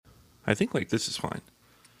I think like this is fine.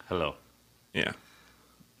 Hello. Yeah.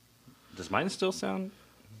 Does mine still sound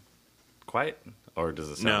quiet, or does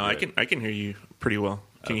it sound? No, good? I can hear you pretty well.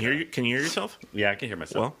 Can you hear Can you hear yourself? Yeah, I can hear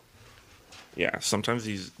myself. Well, yeah. Sometimes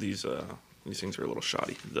these things are a little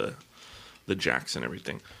shoddy. The jacks and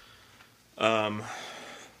everything. Are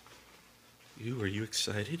you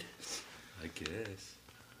excited? I guess.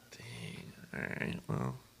 Dang. All right.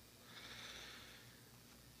 Well,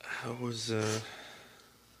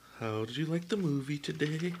 how did you like the movie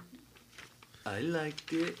today? I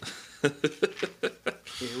liked it.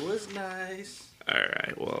 It was nice. All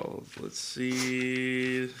right. Well, let's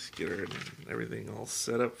see. Let's get everything all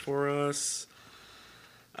set up for us.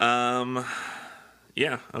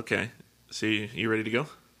 Yeah. Okay. So you ready to go?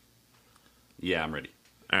 Yeah, I'm ready.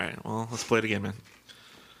 All right. Well, let's play it again, man.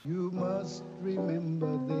 You must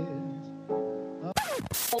remember this.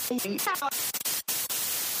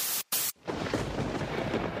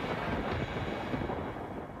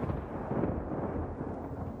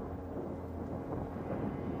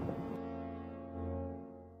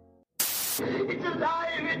 It's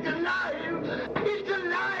alive! It's alive! It's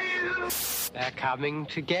alive! They're coming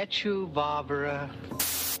to get you, Barbara.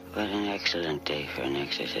 What an excellent day for an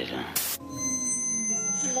exorcism.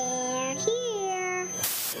 They're here.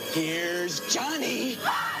 Here's Johnny!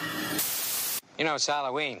 You know, it's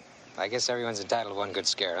Halloween. I guess everyone's entitled to one good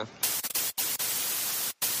scare, huh?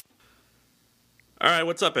 All right,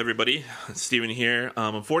 what's up, everybody? It's Steven here.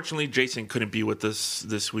 Unfortunately, Jason couldn't be with us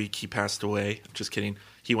this week. He passed away. Just kidding.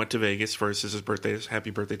 He went to Vegas for his sister's birthday.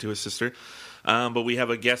 Happy birthday to his sister. But we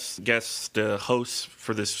have a guest host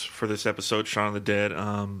for this episode, Shaun of the Dead.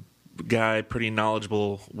 Guy, pretty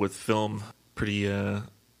knowledgeable with film. Pretty.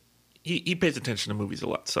 He pays attention to movies a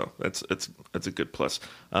lot, so that's a good plus.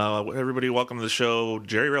 Everybody, welcome to the show,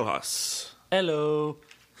 Jerry Rojas. Hello.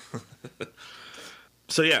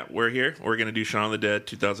 So yeah, we're here. We're going to do Shaun of the Dead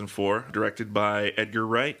 2004, directed by Edgar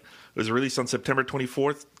Wright. It was released on September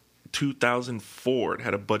 24th, 2004. It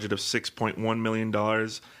had a budget of $6.1 million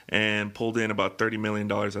and pulled in about $30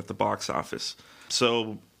 million at the box office.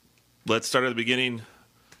 So let's start at the beginning.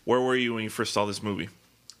 Where were you when you first saw this movie?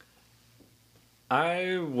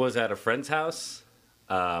 I was at a friend's house,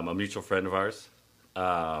 a mutual friend of ours.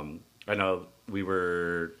 I know we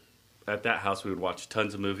were at that house. We would watch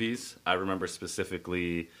tons of movies. I remember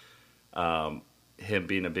specifically him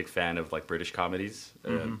being a big fan of like British comedies,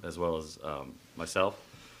 as well as myself.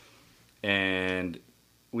 And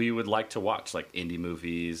we would like to watch like indie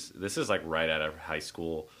movies. This is like right out of high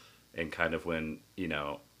school, and kind of when, you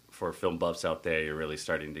know, for film buffs out there, you're really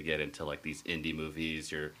starting to get into like these indie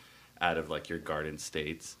movies. You're out of like your garden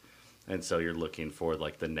states, and so you're looking for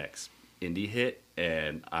like the next indie hit.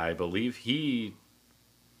 And I believe he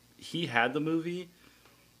had the movie,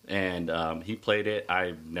 and he played it.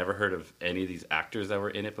 I've never heard of any of these actors that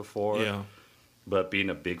were in it before. Yeah. But being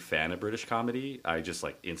a big fan of British comedy, I just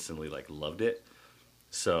like instantly like loved it.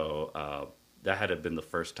 So that had to have been the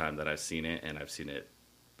first time that I've seen it, and I've seen it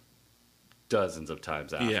dozens of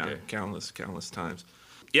times after. Yeah, countless times.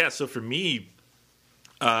 Yeah, so for me,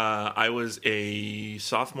 I was a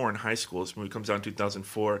sophomore in high school. This movie comes out in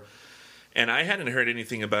 2004, and I hadn't heard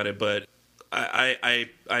anything about it, but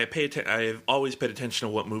I've always paid attention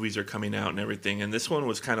to what movies are coming out and everything, and this one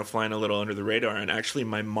was kind of flying a little under the radar. And actually,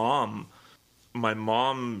 my mom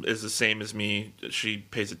is the same as me. She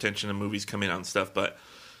pays attention to movies coming out and stuff, but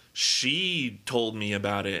she told me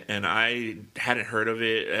about it, and I hadn't heard of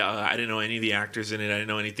it. I didn't know any of the actors in it. I didn't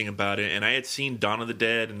know anything about it, and I had seen Dawn of the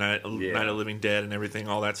Dead and Night of the Living Dead and everything,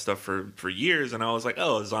 all that stuff for years, and I was like,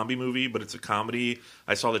 oh, a zombie movie, but it's a comedy.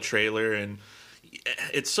 I saw the trailer, and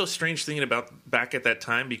it's so strange thinking about back at that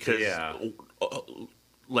time, because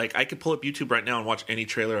like I could pull up YouTube right now and watch any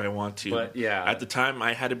trailer I want to. But yeah, at the time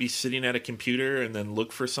I had to be sitting at a computer and then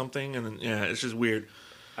look for something, and then it's just weird.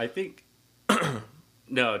 I think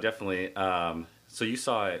no, definitely. So you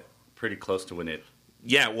saw it pretty close to when it.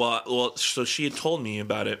 Yeah, well. So she had told me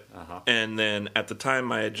about it, and then at the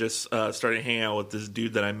time I had just started hanging out with this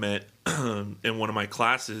dude that I met in one of my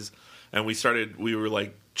classes, and we were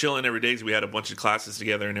like chilling every day because we had a bunch of classes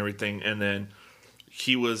together and everything. And then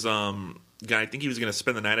he was, I think he was going to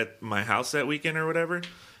spend the night at my house that weekend or whatever,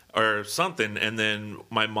 or something. And then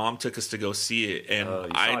my mom took us to go see it, and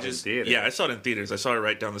I just, I saw it in theaters. I saw it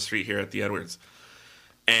right down the street here at the Edwards,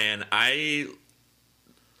 and I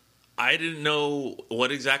didn't know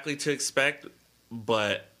what exactly to expect,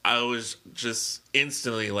 but I was just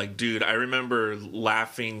instantly like, dude, I remember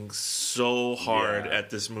laughing so hard at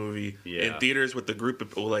this movie in theaters with a group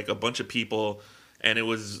of, like, a bunch of people, and it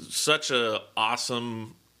was such a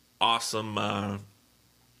awesome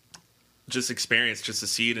just experience just to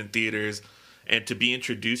see it in theaters and to be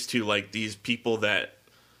introduced to like these people that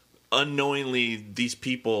unknowingly these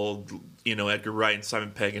people, you know, Edgar Wright and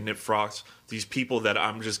Simon Pegg and Nick Frost, these people that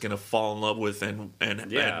I'm just gonna fall in love with and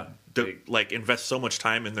like invest so much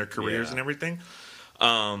time in their careers and everything.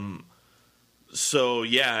 So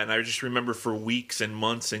yeah, and I just remember for weeks and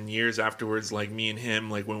months and years afterwards, like me and him,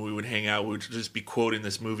 like when we would hang out, we would just be quoting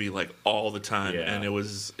this movie like all the time, and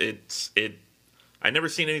I never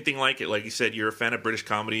seen anything like it. Like you said, you're a fan of British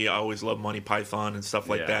comedy. I always love Monty Python and stuff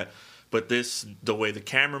like that. But this, the way the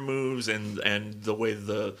camera moves and the way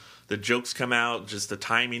the jokes come out, just the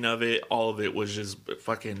timing of it, all of it was just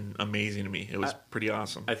fucking amazing to me. It was pretty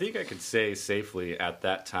awesome. I think I could say safely at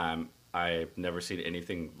that time, I've never seen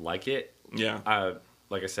anything like it. Yeah.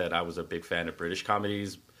 Like I said, I was a big fan of British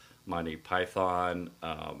comedies, Monty Python.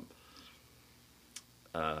 I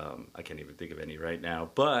can't even think of any right now.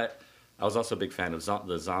 But I was also a big fan of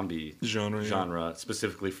the zombie genre,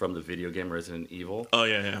 specifically from the video game Resident Evil. Oh,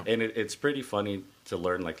 yeah. And it's pretty funny to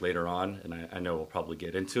learn like later on, and I know we'll probably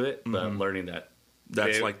get into it, but learning that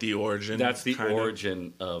that's like the origin. That's the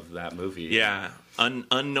origin of that movie. Yeah.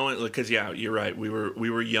 Unknowing, because, you're right. We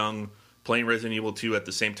were young, playing Resident Evil 2 at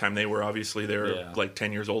the same time they were. Obviously, they were like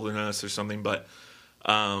 10 years older than us or something, but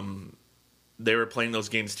they were playing those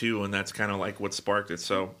games too, and that's kind of like what sparked it.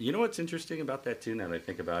 So, you know what's interesting about that too, now that I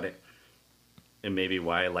think about it, and maybe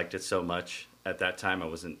why I liked it so much at that time, I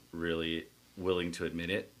wasn't really willing to admit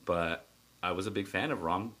it, but I was a big fan of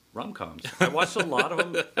rom-coms. I watched a lot of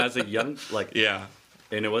them as a young,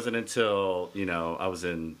 and it wasn't until, you know, I was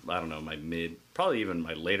in, I don't know, my probably even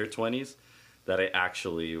my later 20s that I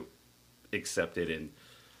actually accepted and,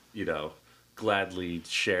 you know, gladly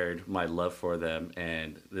shared my love for them.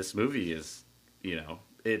 And this movie is, you know,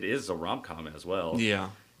 it is a rom-com as well. Yeah.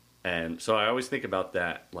 And so I always think about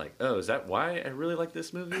that, like, oh, is that why I really like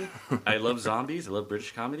this movie? I love zombies, I love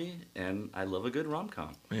British comedy, and I love a good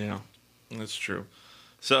rom-com. Yeah, that's true.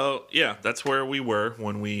 So, yeah, that's where we were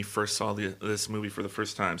when we first saw this movie for the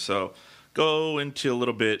first time. So go into a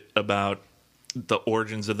little bit about the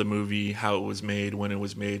origins of the movie, how it was made, when it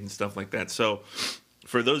was made, and stuff like that. So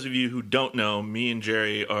for those of you who don't know, me and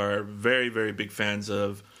Jerry are very, very big fans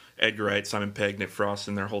of Edgar Wright, Simon Pegg, Nick Frost,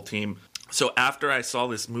 and their whole team. So after I saw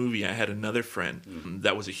this movie, I had another friend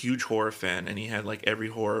that was a huge horror fan, and he had like every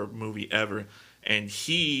horror movie ever. And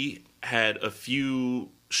he had a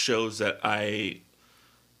few shows that I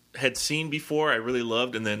had seen before, I really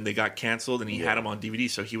loved, and then they got canceled, and he had them on DVD,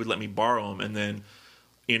 so he would let me borrow them. And then,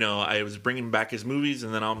 you know, I was bringing back his movies,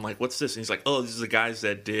 and then I'm like, what's this? And he's like, oh, these are the guys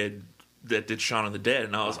that did Shaun of the Dead.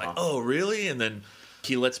 And I was like, oh, really? And then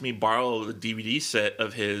he lets me borrow the DVD set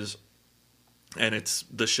of his, and it's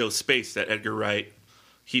the show Space that Edgar Wright,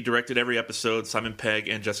 he directed every episode. Simon Pegg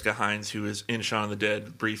and Jessica Hines, who is in Shaun of the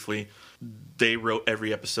Dead briefly, they wrote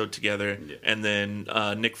every episode together. Yeah. And then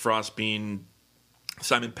Nick Frost, being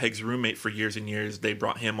Simon Pegg's roommate for years and years, they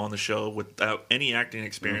brought him on the show without any acting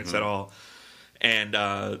experience at all. And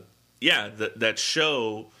that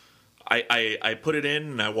show, I put it in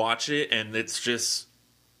and I watch it, and it's just,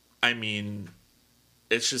 I mean,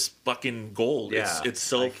 it's just fucking gold. Yeah, it's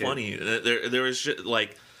so funny. There was just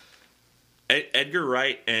like Edgar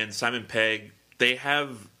Wright and Simon Pegg, they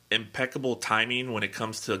have impeccable timing when it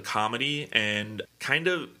comes to comedy, and kind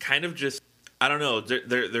of just, I don't know,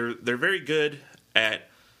 they're very good at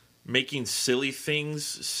making silly things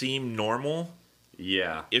seem normal.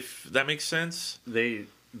 Yeah, if that makes sense. They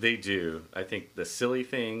do. I think the silly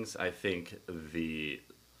things. I think the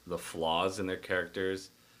flaws in their characters.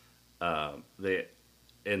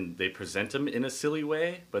 They present them in a silly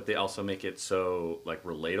way, but they also make it so like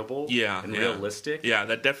relatable, and realistic. Yeah,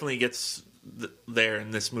 that definitely gets there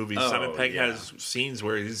in this movie. Simon Pegg has scenes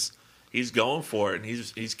where he's going for it, and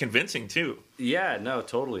he's convincing too. Yeah, no,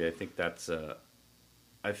 totally. I think that's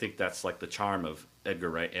like the charm of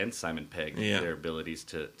Edgar Wright and Simon Pegg, their abilities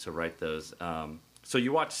to write those. So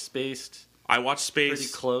you watched Spaced. I watched Spaced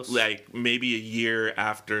pretty close, like maybe a year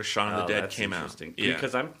after Shaun of the Dead came out. Yeah,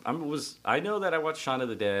 because I know that I watched Shaun of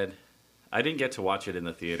the Dead. I didn't get to watch it in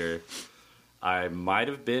the theater. I might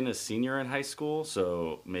have been a senior in high school,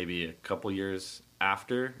 so maybe a couple years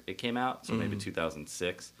after it came out, so maybe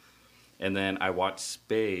 2006. And then I watched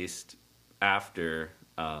Spaced after.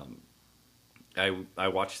 I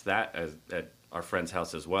watched that at our friend's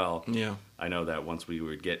house as well. Yeah. I know that once we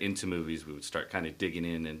would get into movies, we would start kind of digging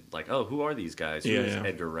in and like, oh, who are these guys? Who is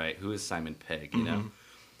Edgar Wright? Who is Simon Pegg? You know?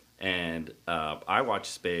 And I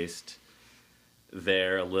watched Spaced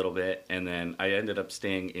there a little bit, and then I ended up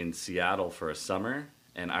staying in Seattle for a summer,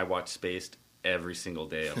 and I watched Spaced every single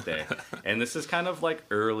day up there. And this is kind of like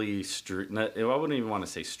early, I wouldn't even want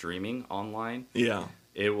to say streaming online. Yeah.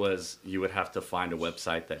 It was, you would have to find a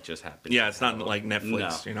website that just happened. Yeah, it's not like Netflix.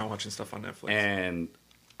 No. You're not watching stuff on Netflix. And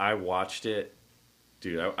I watched it,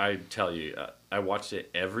 dude, I tell you, I watched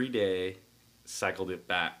it every day, cycled it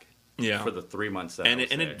back for the 3 months that I was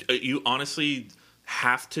there. You honestly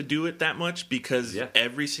have to do it that much because Yeah.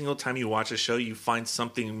 every single time you watch a show, you find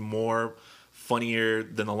something more funnier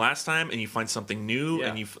than the last time, and you find something new, Yeah.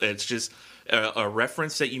 and it's just a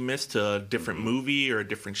reference that you missed to a different movie or a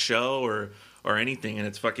different show or anything, and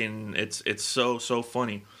it's so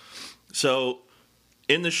funny. So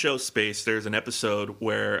in the show Space, there's an episode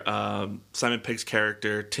where Simon Pegg's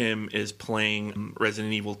character Tim is playing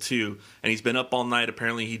Resident Evil 2, and he's been up all night.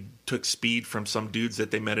 Apparently he took speed from some dudes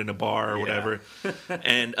that they met in a bar or whatever,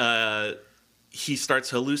 and he starts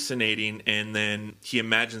hallucinating, and then he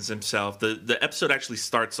imagines himself. The episode actually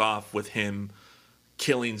starts off with him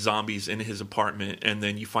killing zombies in his apartment, and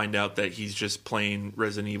then you find out that he's just playing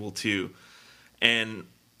Resident Evil 2. And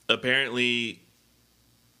apparently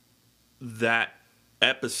that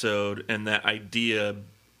episode and that idea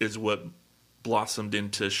is what blossomed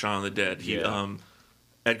into Shaun of the Dead.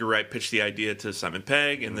 Edgar Wright pitched the idea to Simon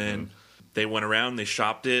Pegg, and then they went around, they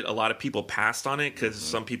shopped it. A lot of people passed on it because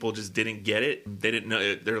some people just didn't get it. They didn't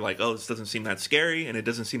know. They're like, oh, this doesn't seem that scary, and it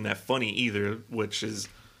doesn't seem that funny either, which is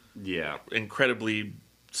incredibly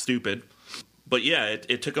stupid. But yeah,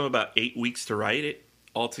 it took them about 8 weeks to write it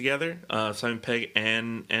altogether. Simon Pegg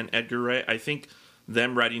and Edgar Wright. I think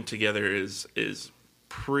them writing together is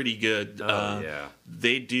pretty good.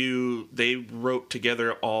 They wrote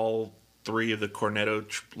together all 3 of the Cornetto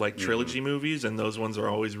trilogy movies, and those ones are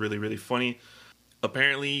always really, really funny.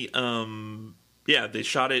 Apparently, they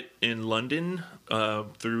shot it in London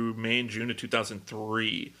through May and June of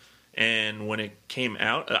 2003. And when it came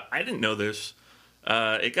out, I didn't know this.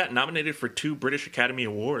 It got nominated for 2 British Academy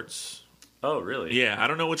Awards. Oh, really? Yeah, I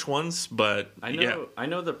don't know which ones, but I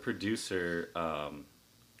know the producer.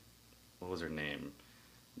 What was her name?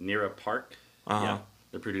 Nira Park. Yeah,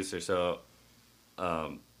 the producer. So,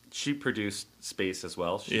 she produced Space as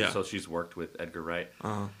well. So she's worked with Edgar Wright,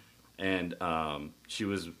 and she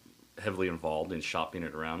was heavily involved in shopping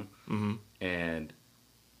it around. Mm-hmm. And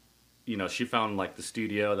she found like the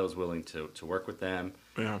studio that was willing to work with them.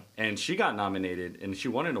 Yeah. And she got nominated, and she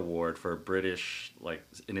won an award for a British, like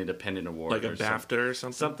an independent award, like a BAFTA or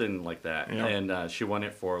something, something like that. Yeah. And she won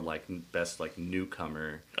it for like best like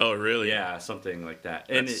newcomer. Oh, really? Yeah, something like that.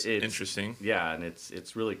 That's and it's interesting. Yeah, and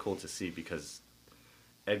it's really cool to see because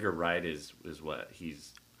Edgar Wright is what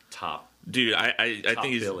he's top. Dude, I think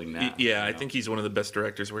he's now, I think he's one of the best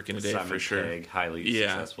directors working today. Simon for sure. Pegg, highly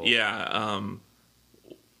successful.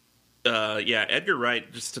 Edgar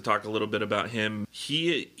Wright, just to talk a little bit about him,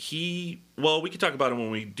 well, we could talk about him when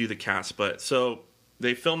we do the cast, but so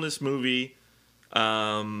they filmed this movie.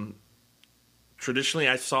 Traditionally,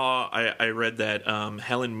 I read that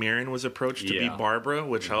Helen Mirren was approached to be Barbara,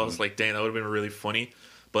 which I was like, dang, that would have been really funny.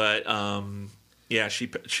 But she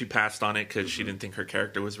passed on it because she didn't think her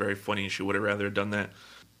character was very funny, and she would have rather done that.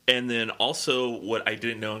 And then also, what I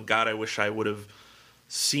didn't know, and God, I wish I would have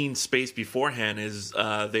seen Space beforehand, is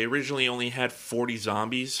they originally only had 40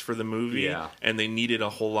 zombies for the movie, and they needed a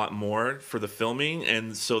whole lot more for the filming,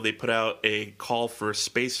 and so they put out a call for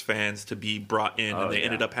Space fans to be brought in, and they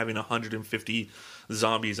ended up having 150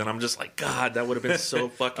 zombies, and I'm just like, God, that would have been so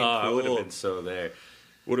fucking cool. I would have been so there.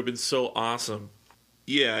 Would have been so awesome.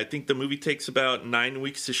 Yeah, I think the movie takes about 9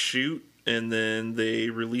 weeks to shoot, and then they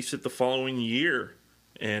release it the following year.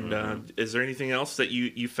 And is there anything else that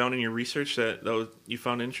you found in your research that you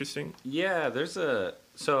found interesting? Yeah,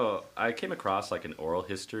 so I came across like an oral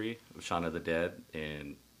history of Shaun of the Dead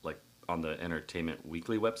and like on the Entertainment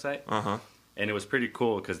Weekly website. And it was pretty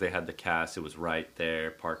cool because they had the cast. It was Wright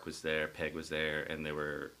there, Park was there, Pegg was there, and they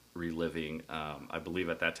were reliving. I believe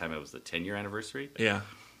at that time it was the 10-year anniversary. Yeah,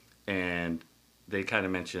 and they kind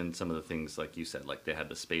of mentioned some of the things like you said, like they had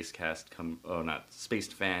the Space cast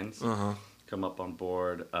Spaced fans. Come up on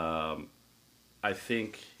board. I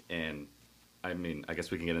think, and I mean, I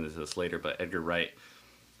guess we can get into this later, but Edgar Wright,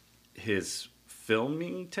 his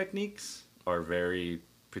filming techniques are very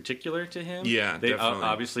particular to him. Yeah, definitely.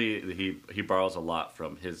 Obviously, he borrows a lot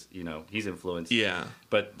from his, he's influenced. Yeah.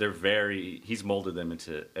 But he's molded them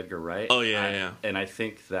into Edgar Wright. Oh, yeah. And I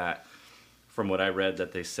think that, from what I read,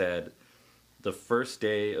 that they said the first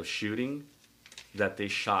day of shooting that they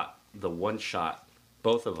shot the one shot,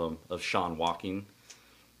 both of them, of Sean walking,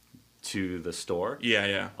 to the store.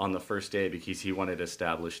 Yeah. On the first day because he wanted to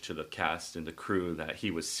establish to the cast and the crew that he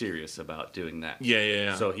was serious about doing that.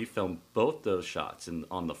 Yeah. So he filmed both those shots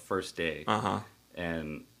on the first day.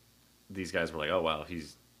 And these guys were like, "Oh wow,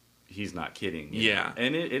 he's not kidding." you know?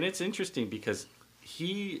 And it's interesting because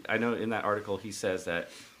I know in that article he says that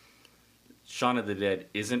Shaun of the Dead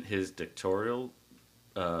isn't his directorial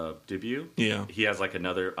debut. Yeah. He has like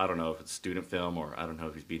another, I don't know if it's student film or I don't know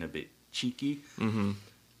if he's being a bit cheeky.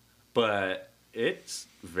 But it's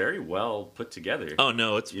very well put together. Oh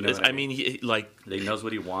no, it's I mean, he knows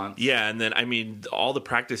what he wants. Yeah, and then I mean, all the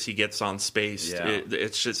practice he gets on Spaced, Yeah.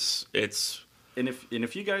 it's. And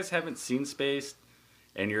if you guys haven't seen Spaced,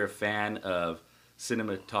 and you're a fan of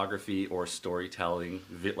cinematography or storytelling,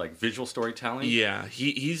 like visual storytelling, yeah,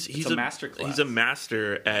 he's a masterclass. He's a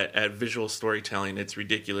master at visual storytelling. It's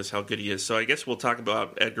ridiculous how good he is. So I guess we'll talk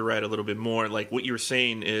about Edgar Wright a little bit more. Like what you were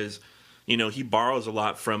saying is, you know, he borrows a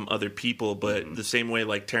lot from other people, but the same way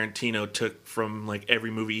like Tarantino took from like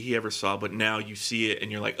every movie he ever saw, but now you see it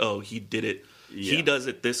and you're like, oh, he did it. Yeah. He does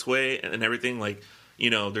it this way and everything. Like,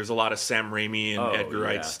 you know, there's a lot of Sam Raimi and Edgar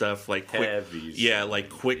Wright stuff, like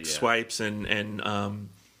quick swipes and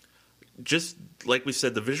just like we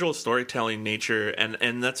said, the visual storytelling nature,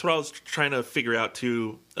 and that's what I was trying to figure out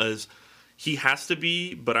too. Is he has to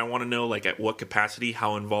be, but I want to know like at what capacity,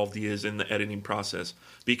 how involved he is in the editing process.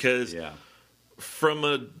 Because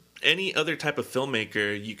from any other type of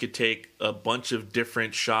filmmaker, you could take a bunch of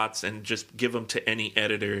different shots and just give them to any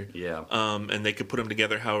editor, and they could put them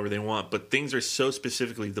together however they want. But things are so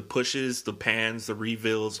specifically the pushes, the pans, the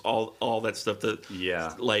reveals, all that stuff.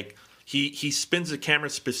 Like he spins the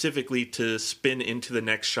camera specifically to spin into the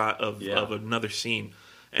next shot of another scene,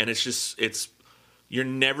 and it's you're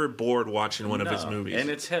never bored watching one of his movies.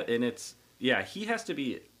 And it's he has to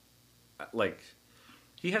be like.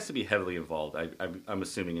 He has to be heavily involved, I'm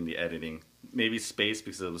assuming, in the editing. Maybe Space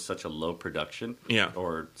because it was such a low production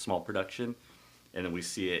or small production. And then we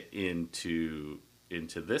see it into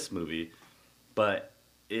this movie. But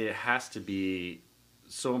it has to be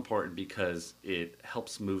so important because it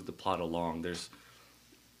helps move the plot along. There's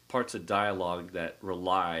parts of dialogue that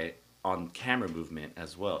rely on camera movement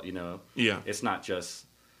as well, you know? Yeah. It's not just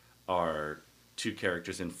our two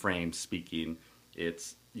characters in frame speaking.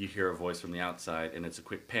 It's you hear a voice from the outside, and it's a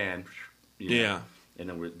quick pan. You know? And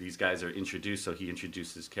then these guys are introduced, so he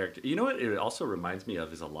introduces his character. You know what it also reminds me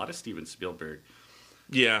of is a lot of Steven Spielberg.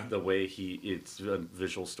 Yeah. The way it's a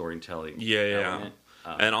visual storytelling. Yeah.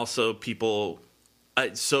 And also people...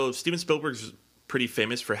 so Steven Spielberg's pretty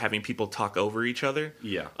famous for having people talk over each other.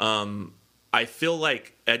 Yeah. I feel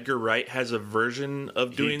like Edgar Wright has a version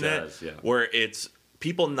of doing that where it's...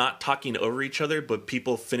 people not talking over each other, but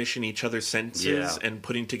people finishing each other's sentences and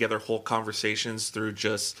putting together whole conversations through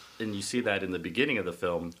just... And you see that in the beginning of the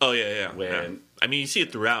film. Oh, yeah. When I mean, you see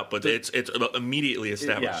it throughout, but it's immediately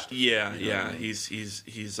established. Yeah. He's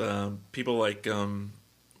people like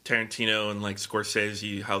Tarantino and like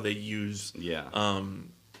Scorsese, how they use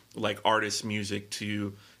like artist music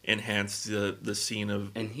to enhance the scene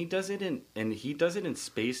of... And he does it in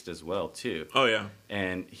Spaced as well, too. Oh, yeah.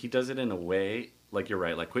 And he does it in a way... Like you're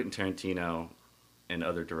right, like Quentin Tarantino and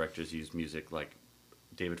other directors use music. Like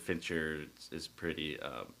David Fincher is pretty,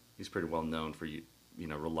 he's pretty well known for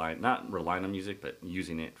not relying on music, but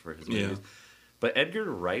using it for his movies. But Edgar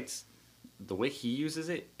Wright's the way he uses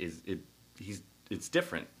it it's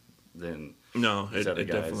different than these other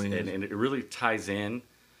guys, definitely is. And it really ties in.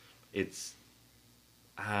 It's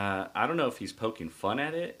I don't know if he's poking fun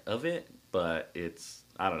at it, but it's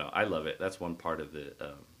I don't know. I love it. That's one part of the.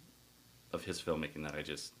 Of his filmmaking that I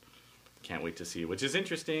just can't wait to see, which is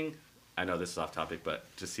interesting. I know this is off topic, but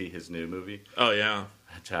to see his new movie. Oh yeah,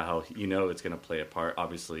 how it's going to play a part.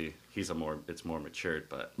 Obviously, it's more matured,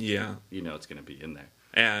 but it's going to be in there.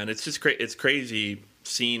 And it's just it's crazy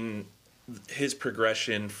seeing his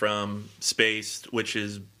progression from Spaced, which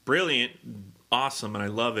is brilliant, awesome, and I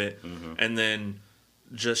love it, and then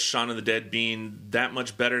just Shaun of the Dead being that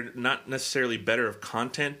much better, not necessarily better of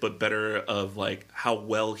content, but better of like how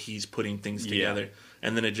well he's putting things together.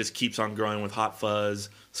 And then it just keeps on growing with Hot Fuzz,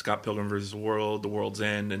 Scott Pilgrim vs. The World, The World's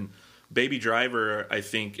End, and Baby Driver. I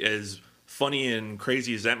think as funny and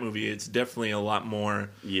crazy as that movie, it's definitely a lot more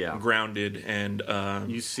grounded. And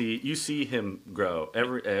you see him grow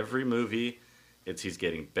every movie. He's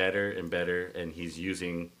getting better and better, and he's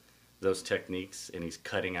using those techniques, and he's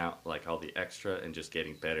cutting out like all the extra and just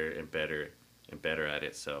getting better and better and better at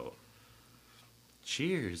it. So,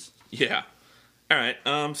 cheers. Yeah. All right.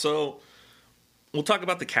 So we'll talk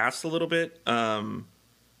about the cast a little bit.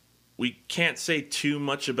 we can't say too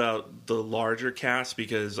much about the larger cast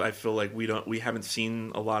because I feel like we haven't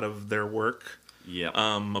seen a lot of their work. Yeah.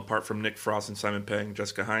 Apart from Nick Frost and Simon Pegg,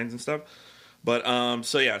 Jessica Hines and stuff. But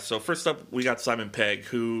so first up we got Simon Pegg,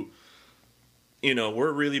 who, you know,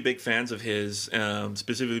 we're really big fans of his,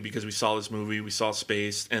 specifically because we saw this movie, we saw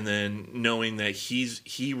Spaced, and then knowing that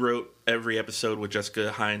he wrote every episode with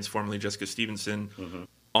Jessica Hines, formerly Jessica Stevenson,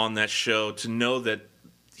 on that show, to know that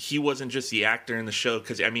he wasn't just the actor in the show,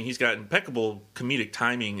 because, I mean, he's got impeccable comedic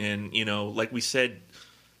timing, and, you know, like we said,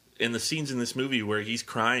 in the scenes in this movie where he's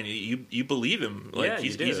crying, you believe him. Like,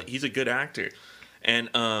 he's a good actor. And,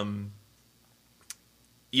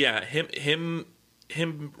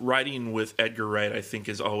 him writing with Edgar Wright, I think,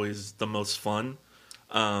 is always the most fun.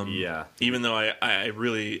 Even though I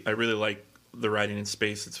really like the writing in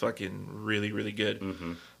Space, it's fucking really, really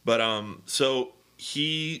good. But so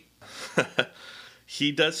he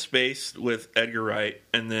he does Space with Edgar Wright,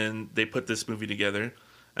 and then they put this movie together,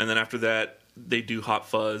 and then after that they do Hot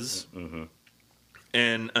Fuzz,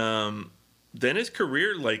 and then his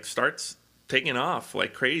career like starts taking off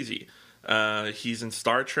like crazy. He's in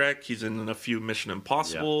Star Trek. He's in a few Mission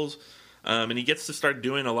Impossibles. And he gets to start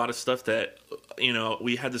doing a lot of stuff that, you know,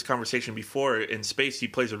 we had this conversation before. In Space, he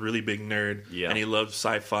plays a really big nerd. And he loves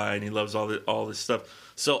sci-fi, and he loves all this stuff.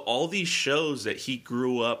 So all these shows that he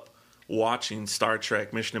grew up watching, Star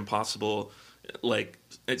Trek, Mission Impossible, like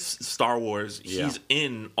it's Star Wars, he's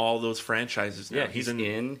in all those franchises now.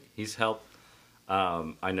 Yeah, he's helped.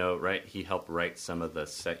 I know, right? He helped write some of the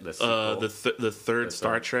sequel. The third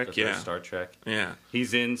Star Trek. The third Star Trek. Yeah.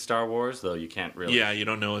 He's in Star Wars, though you can't really. Yeah, you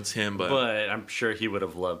don't know it's him, but I'm sure he would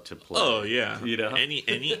have loved to play. Oh yeah, you know,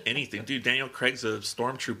 anything, dude. Daniel Craig's a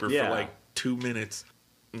stormtrooper for like 2 minutes,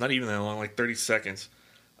 not even that long, like 30 seconds.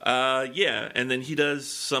 And then he does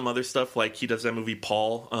some other stuff, like he does that movie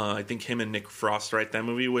Paul. I think him and Nick Frost write that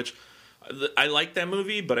movie, which I like that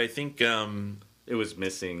movie, but I think it was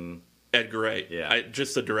missing Edgar Wright. Yeah,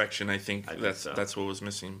 just the direction. I think that's what was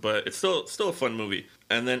missing, but it's still a fun movie.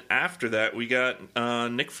 And then after that, we got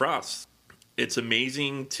Nick Frost. It's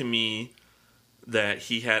amazing to me that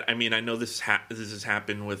he had. I mean, I know this has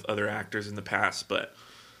happened with other actors in the past, but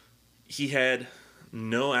he had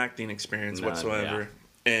no acting experience whatsoever,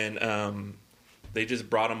 and they just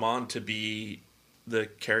brought him on to be the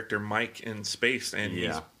character Mike in Space, and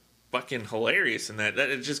he's fucking hilarious in that.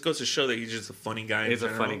 It just goes to show that he's just a funny guy. He's a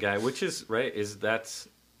funny guy, which is right. That's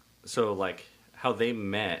so like how they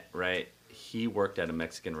met, right? He worked at a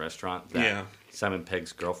Mexican restaurant that Simon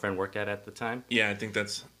Pegg's girlfriend worked at the time. Yeah, I think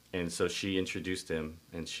that's. And so she introduced him,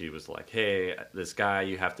 and she was like, "Hey, this guy,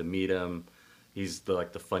 you have to meet him. He's the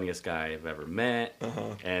funniest guy I've ever met."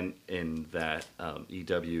 And in that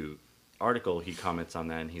EW article, he comments on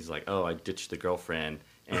that, and he's like, "Oh, I ditched the girlfriend,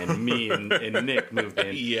 and me and Nick moved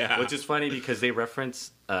in." Which is funny because they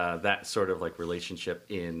reference that sort of like relationship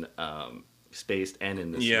in Spaced and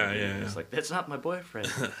in this movie. It's like, that's not my boyfriend.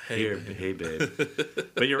 hey babe.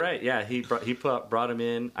 But you're right. Yeah, he brought him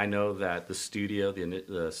in. I know that the studio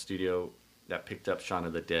that picked up Shaun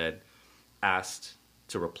of the Dead asked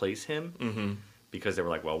to replace him because they were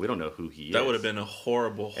like, well, we don't know who he is. That would have been a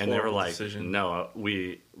horrible and they were like, decision. No,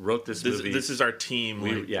 we wrote this movie. This is our team.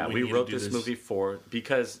 We wrote this movie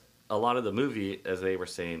because a lot of the movie, as they were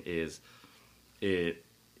saying, it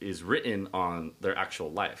is written on their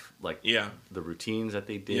actual life, like the routines that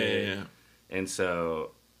they did. And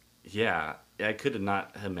so, I could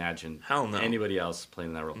not imagine anybody else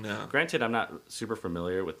playing that role. No. Granted, I'm not super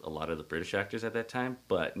familiar with a lot of the British actors at that time,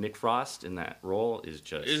 but Nick Frost in that role is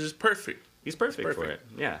just perfect. He's perfect for it.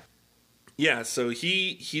 Yeah, so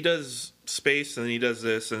he does Space, and then he does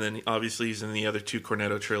this, and then obviously he's in the other two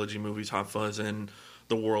Cornetto trilogy movies, Hot Fuzz and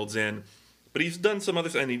The World's End. But he's done some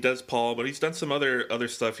other, and he does Paul. But he's done some other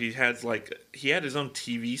stuff. He had his own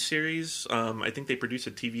TV series. I think they produced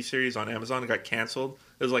a TV series on Amazon. It got canceled.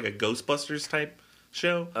 It was like a Ghostbusters type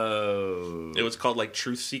show. Oh, it was called like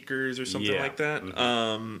Truth Seekers or something like that.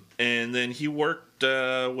 And then he worked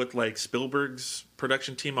with like Spielberg's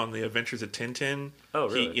production team on the Adventures of Tintin. Oh,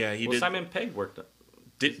 really? He did. Simon Pegg worked.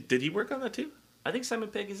 Did he work on that too? I think Simon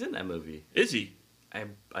Pegg is in that movie. Is he?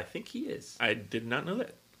 I think he is. I did not know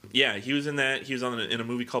that. Yeah, he was in that. He was in a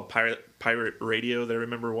movie called Pirate Radio that I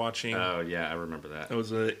remember watching. Oh yeah, I remember that. That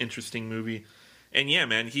was an interesting movie. And yeah,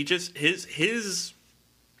 man, he just his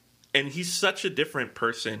and he's such a different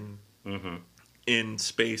person in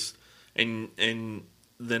Space and then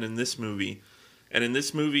in this movie. And in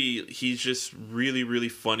this movie, he's just really, really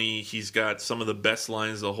funny. He's got some of the best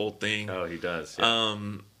lines of the whole thing. Oh, he does. Yeah.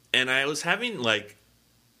 And I was having like.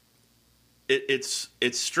 It's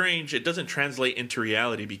strange. It doesn't translate into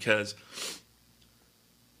reality because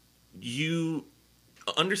you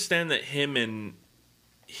understand that him and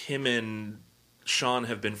Sean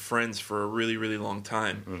have been friends for a really, really long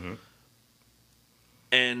time. Mm-hmm.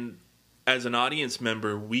 And as an audience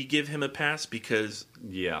member, we give him a pass because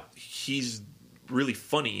Yeah. he's really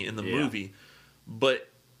funny in the Yeah. movie. But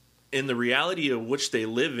in the reality of which they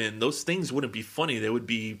live in, those things wouldn't be funny. They would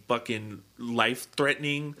be fucking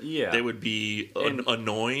life-threatening. Yeah. They would be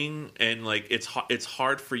annoying. And, like, it's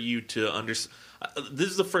hard for you to understand. This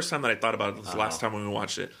is the first time that I thought about it. This is the last time when we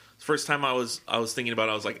watched it. First time I was thinking about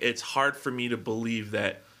it, I was like, it's hard for me to believe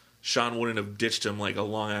that Sean wouldn't have ditched him like a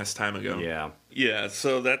long ass time ago. Yeah. Yeah,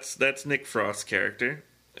 so that's Nick Frost's character.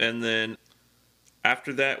 And then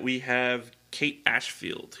after that we have Kate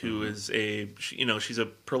Ashfield, who is she's a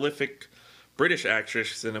prolific British actress.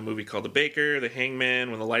 She's in a movie called The Baker, The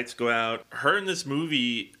Hangman, When the Lights Go Out. Her in this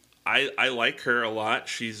movie, I like her a lot.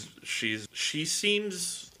 She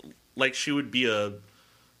seems like she would be a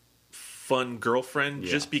fun girlfriend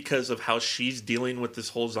just because of how she's dealing with this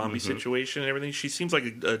whole zombie situation and everything. She seems like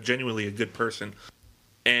a genuinely a good person.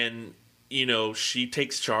 And she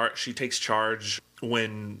takes charge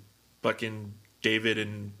when fucking David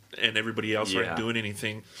and everybody else aren't doing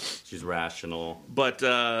anything. She's rational. But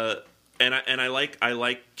and I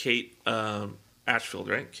like Kate Ashfield,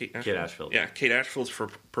 right? Kate Ashfield. Yeah, Kate Ashfield's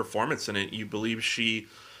performance in it. You believe she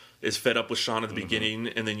is fed up with Sean at the beginning,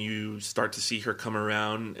 and then you start to see her come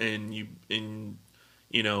around, and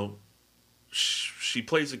she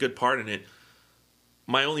plays a good part in it.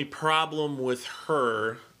 My only problem with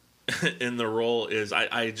her in the role is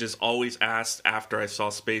I just always asked after I saw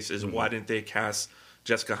Space is why didn't they cast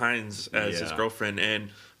Jessica Hines as his girlfriend?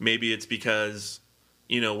 And maybe it's because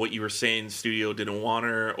what you were saying, the studio didn't want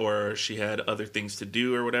her, or she had other things to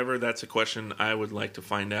do, or whatever. That's a question I would like to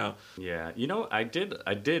find out. Yeah, I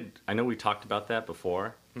did. I know we talked about that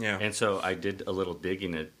before. Yeah, and so I did a little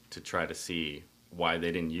digging to try to see why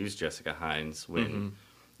they didn't use Jessica Hines when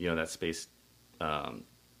that Space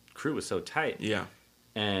crew was so tight. Yeah,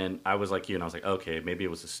 and I was like I was like, okay, maybe it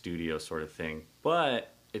was a studio sort of thing,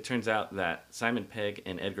 but it turns out that Simon Pegg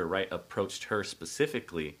and Edgar Wright approached her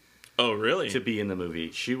specifically. Oh, really? To be in the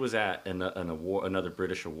movie. She was at an award, another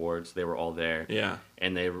British awards. They were all there. Yeah.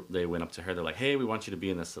 And they went up to her. They're like, hey, we want you to be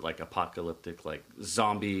in this like apocalyptic like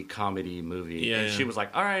zombie comedy movie. Yeah, and she was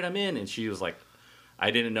like, all right, I'm in. And she was like, I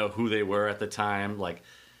didn't know who they were at the time. Like,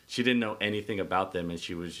 she didn't know anything about them. And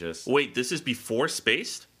she was just... Wait, this is before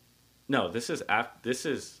Spaced? No, this is after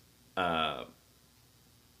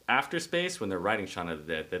Space when they're writing Shaun of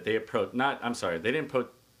the Dead. That they approached... I'm sorry. They didn't approach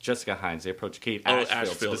Jessica Hines. They approached Kate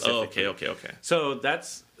Ashfield. Oh, okay. So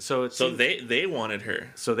they wanted her.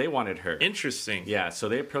 So they wanted her. Interesting. Yeah. So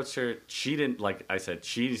they approached her. She didn't, like I said.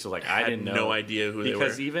 She was like, I didn't know. No idea who they were.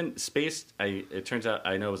 Because even Spaced, it turns out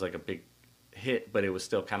I know it was like a big hit, but it was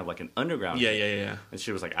still kind of like an underground. hit. Yeah. And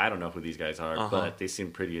she was like, I don't know who these guys are, but they seem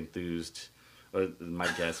pretty enthused. Or my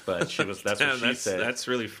guess, but she was. That's what she said. That's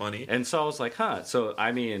really funny. And so I was like, huh. So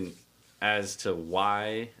I mean, as to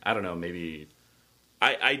why, I don't know. Maybe.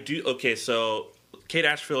 I do. Okay, so Kate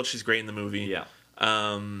Ashfield, she's great in the movie. Yeah.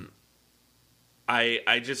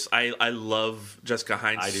 I love Jessica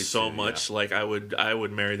Hines so too, much. Yeah. Like I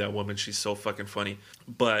would marry that woman. She's so fucking funny.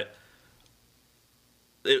 But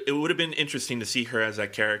it would have been interesting to see her as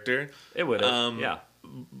that character. It would have. Yeah.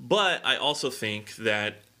 But I also think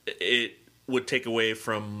that it would take away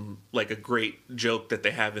from like a great joke that they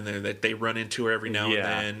have in there, that they run into her every now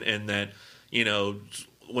and then, and that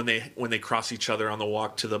when they cross each other on the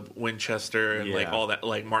walk to the Winchester and like all that,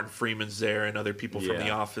 like Martin Freeman's there and other people from The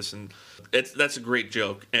Office, and that's a great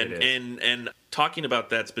joke. And talking about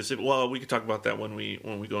that specific, well, we could talk about that when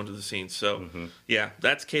we go into the scene. So yeah,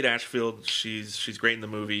 that's Kate Ashfield. She's great in the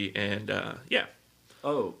movie, and yeah.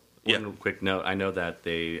 Oh, one quick note. I know that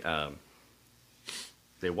they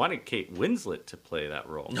wanted Kate Winslet to play that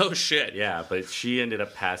role. No shit. Yeah, but she ended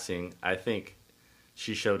up passing. I think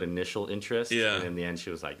she showed initial interest, and in the end she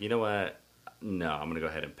was like, you know what? No, I'm going to go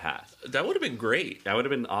ahead and pass. That would have been great. That would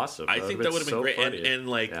have been awesome. I think that would have been great. Funny. And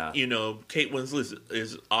like, Kate Winslet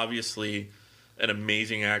is obviously an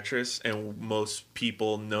amazing actress, and most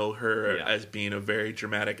people know her as being a very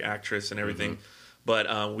dramatic actress and everything.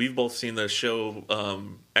 But we've both seen the show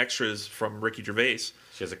Extras from Ricky Gervais.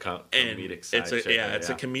 She has a comedic side.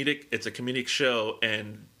 It's a comedic show,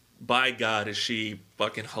 and by God, is she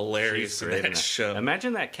fucking hilarious in that show.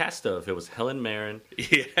 Imagine that cast, though, if it was Helen Mirren.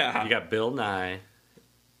 Yeah. You got Bill Nye,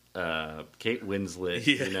 Kate Winslet.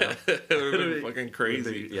 Yeah. You know? It would have been fucking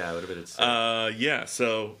crazy. It would have been insane. Yeah,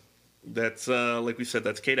 so that's, like we said,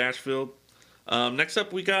 that's Kate Ashfield. Next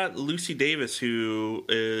up, we got Lucy Davis, who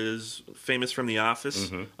is famous from The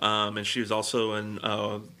Office, and she was also in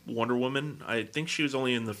Wonder Woman. I think she was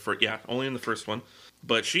only in the first one,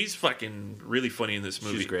 but she's fucking really funny in this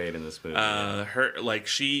movie. She's great in this movie. Her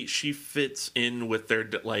she fits in with their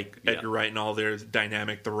Edgar Wright and all their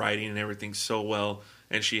dynamic, the writing and everything so well.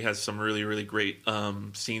 And she has some really, really great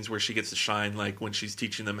scenes where she gets to shine, like when she's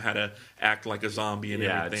teaching them how to act like a zombie and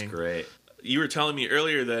everything. Yeah, it's great. You were telling me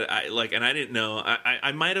earlier that and I didn't know.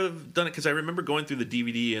 I might have done it because I remember going through the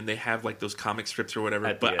DVD and they have like those comic strips or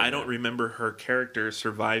whatever. But I don't remember her character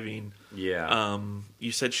surviving. Yeah.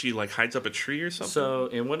 You said she like hides up a tree or something. So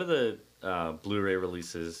in one of the Blu-ray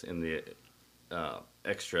releases in the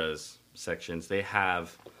extras sections, they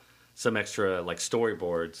have some extra like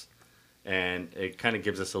storyboards, and it kind of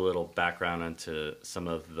gives us a little background onto some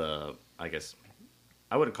of the, I guess,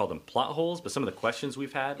 I wouldn't call them plot holes, but some of the questions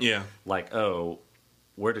we've had. Yeah. Like,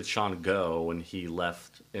 where did Sean go when he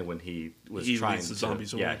left and when he was trying leads to... the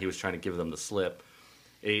zombies away. Yeah, he was trying to give them the slip.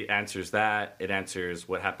 It answers that. It answers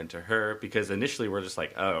what happened to her. Because initially we're just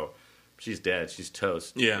like, oh, she's dead. She's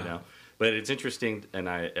toast. Yeah. You know? But it's interesting, and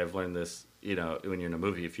I've learned this, you know, when you're in a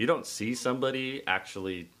movie, if you don't see somebody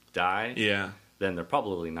actually die, then they're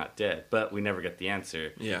probably not dead. But we never get the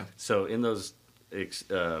answer. Yeah. So in those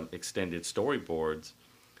extended storyboards,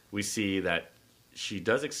 we see that she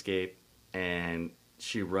does escape, and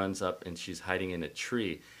she runs up, and she's hiding in a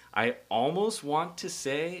tree. I almost want to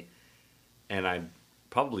say, and I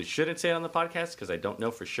probably shouldn't say it on the podcast because I don't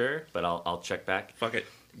know for sure, but I'll check back. Fuck it.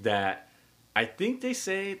 That I think they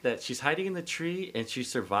say that she's hiding in the tree, and she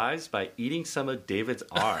survives by eating some of David's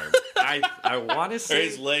arm. I want to say... Or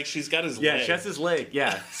his leg. She's got his leg. Yeah, she has his leg.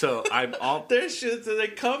 Yeah. So I'm all... There's shit that they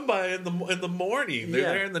come by in the morning. They're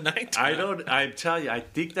there in the nighttime. I tell you, I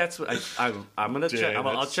think that's what I'm gonna check.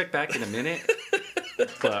 I'll check back in a minute,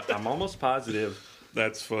 but I'm almost positive.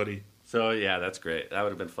 That's funny. So yeah, that's great. That would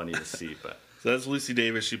have been funny to see. But so that's Lucy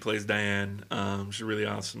Davis. She plays Diane. She's really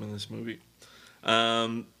awesome in this movie.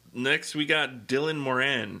 Next, we got Dylan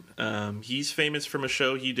Moran. He's famous from a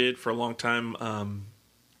show he did for a long time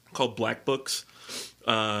called Black Books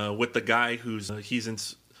with the guy who's he's in.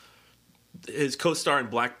 His co-star in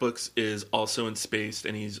Black Books is also in Spaced,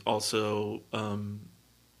 and he's also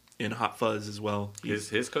in Hot Fuzz as well.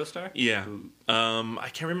 His co-star? Yeah. I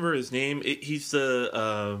can't remember his name. He's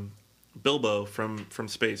the Bilbo from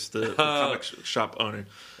Spaced, the comic shop owner.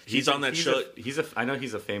 He's on that show. I know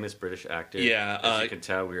he's a famous British actor. Yeah. As you can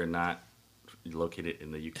tell, we are not located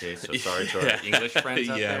in the UK, so sorry to our English friends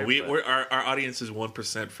out there. Yeah, our audience is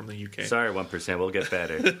 1% from the UK. Sorry, 1%. We'll get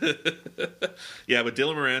better. Yeah, but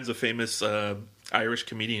Dylan Moran's a famous Irish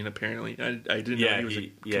comedian. Apparently, I didn't know he was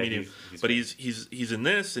a comedian. But he's in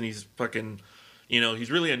this, and he's fucking,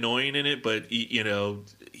 he's really annoying in it. But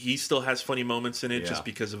he still has funny moments in it just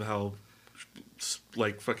because of how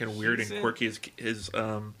like fucking weird and quirky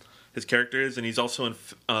his character is, and he's also in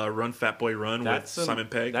Run Fat Boy Run with Simon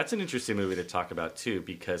Pegg. That's an interesting movie to talk about too,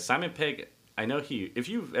 because Simon Pegg, I know if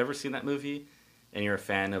you've ever seen that movie and you're a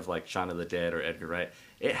fan of like Shaun of the Dead or Edgar Wright,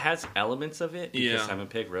 it has elements of it because Simon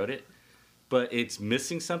Pegg wrote it, but it's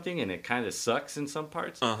missing something and it kind of sucks in some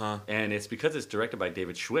parts. And it's because it's directed by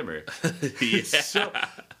David Schwimmer. So,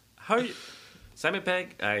 how are you, Simon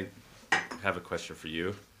Pegg? I have a question for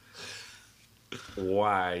you.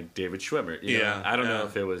 Why David Schwimmer? I don't know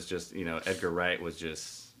if it was just Edgar Wright was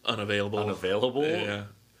just unavailable,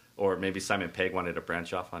 or maybe Simon Pegg wanted to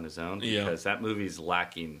branch off on his own because that movie's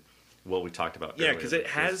lacking what we talked about. Yeah, because it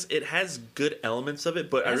has good elements of it,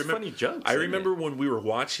 but I remember funny jokes. I remember when we were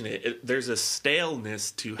watching it, there's a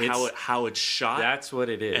staleness to how it's shot. That's what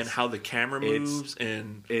it is, and how the camera moves,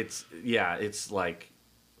 and it's like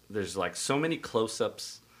there's like so many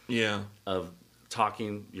close-ups. Of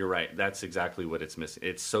talking, you're right. That's exactly what it's missing.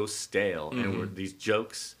 It's so stale, and these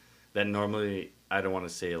jokes that normally I don't want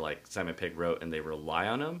to say like Simon Pegg wrote and they rely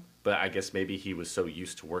on him, but I guess maybe he was so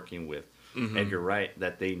used to working with Edgar Wright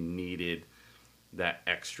that they needed that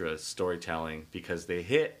extra storytelling because they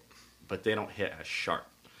hit, but they don't hit as sharp.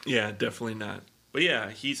 Yeah, definitely not. But yeah,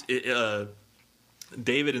 he's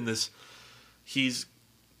David in this. He's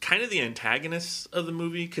kind of the antagonist of the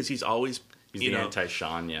movie because he's always. He's the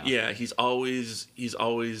anti-Sean, Yeah, he's always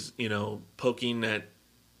poking at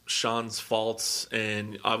Sean's faults,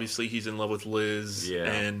 and obviously he's in love with Liz,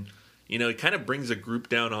 and he kind of brings a group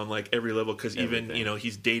down on like every level because even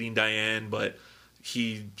he's dating Diane, but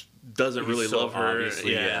he doesn't really love her,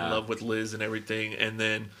 in love with Liz and everything, and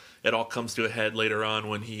then it all comes to a head later on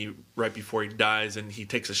when right before he dies, and he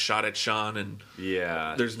takes a shot at Sean, and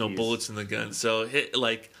there's no bullets in the gun, so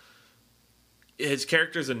his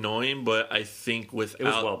character's annoying, but I think without It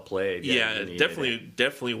was well played. Yeah, you needed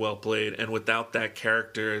definitely well played. And without that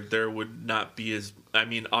character, there would not be as. I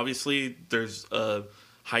mean, obviously, there's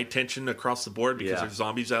high tension across the board because there's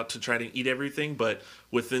zombies out to try to eat everything. But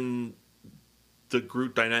within the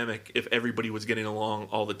group dynamic, if everybody was getting along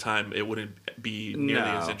all the time, it wouldn't be nearly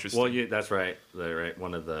as interesting. Well, that's right. Right.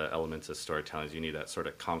 One of the elements of storytelling is you need that sort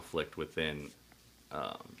of conflict within.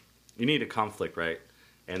 You need a conflict, right?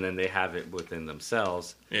 And then they have it within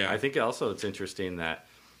themselves. Yeah. I think also it's interesting that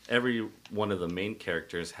every one of the main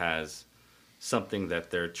characters has something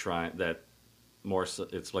that they're trying that more.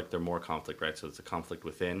 It's like they're more conflict, right? So it's a conflict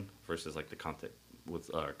within versus like the conflict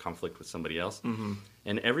with somebody else. Mm-hmm.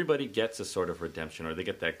 And everybody gets a sort of redemption, or they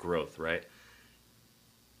get that growth, right?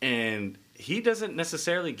 And he doesn't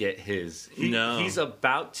necessarily get his. He's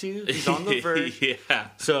about to. He's on the verge. Yeah.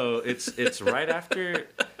 So it's right after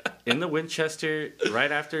in the Winchester,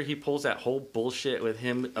 right after he pulls that whole bullshit with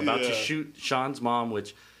him about to shoot Sean's mom,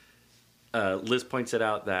 which Liz points it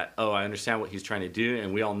out that, I understand what he's trying to do,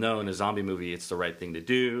 and we all know in a zombie movie it's the right thing to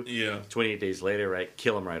do. Yeah. 28 days later, right?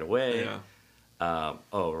 Kill him right away. Yeah.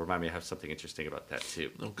 Remind me, I have something interesting about that too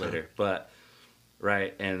later. But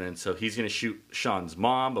right, and then so he's going to shoot Sean's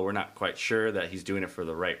mom, but we're not quite sure that he's doing it for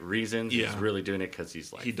the right reasons. Yeah. He's really doing it because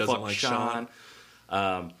he's like, he doesn't fuck like Sean.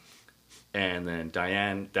 And then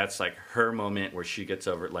Diane, that's like her moment where she gets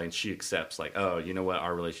over it, like, and she accepts, like, oh, you know what,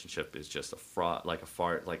 our relationship is just a fraud, like a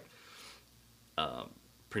fart, like,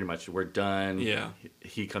 pretty much we're done. Yeah.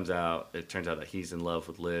 He comes out, it turns out that he's in love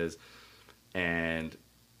with Liz, and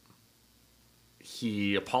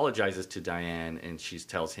he apologizes to Diane, and she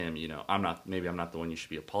tells him, I'm not the one you should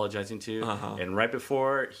be apologizing to. Uh-huh. And right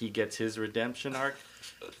before he gets his redemption arc,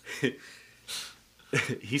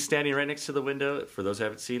 he's standing right next to the window, for those who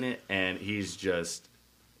haven't seen it, and he's just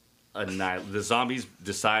the zombies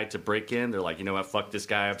decide to break in. They're like, you know what, fuck this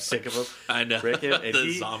guy, I'm sick of him. I know. Break him.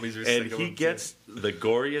 And Zombies are sick of him. And he gets the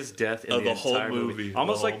goriest death in of the whole entire movie.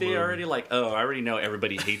 Almost like they movie. already I already know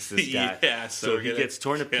everybody hates this guy. Yeah, so he gets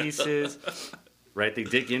torn to pieces. Right, they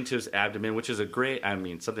dig into his abdomen, which is a great. I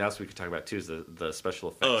mean, something else we could talk about too is the special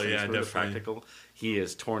effects. Oh yeah, definitely. The practical. He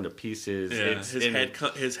is torn to pieces. Yeah,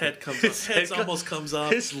 his head comes off. His head almost comes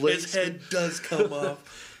off. His head does come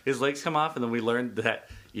off. His legs come off, and then we learned that,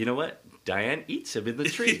 you know what, Diane eats him in the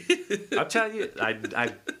tree. I'm telling you, I'm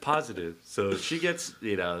positive. So she gets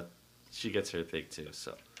her thing too.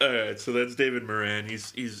 So. All right, so that's David Moran.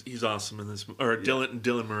 He's awesome in this. Or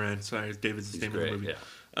Dylan Moran. Sorry, David's name great, in the movie.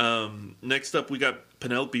 Yeah. Next up, we got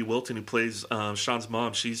Penelope Wilton, who plays Sean's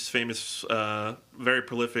mom. She's famous, very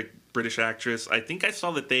prolific British actress. I think I saw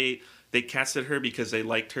that they casted her because they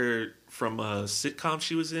liked her from a sitcom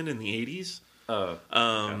she was in the 80s. Oh.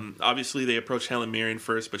 Obviously, they approached Helen Mirren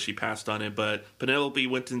first, but she passed on it. But Penelope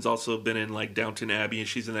Wilton's also been in like Downton Abbey, and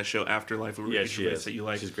she's in that show Afterlife with Ricky Gervais that you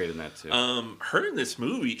like. She's great in that too. Her in this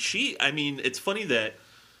movie, it's funny that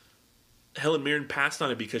Helen Mirren passed on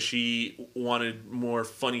it because she wanted more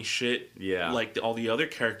funny shit, like all the other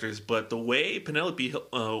characters. But the way Penelope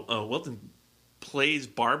Wilton plays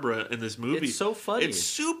Barbara in this movie, it's so funny. It's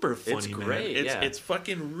super funny. It's great. Man. It's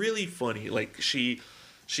fucking really funny. Like she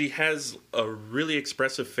has a really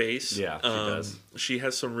expressive face. Yeah, she does. She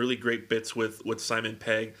has some really great bits with Simon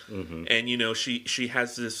Pegg, and she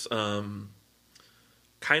has this kind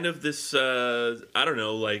of this I don't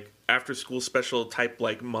know, like after school special type,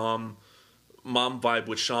 like mom vibe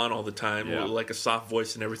with Sean all the time, with like a soft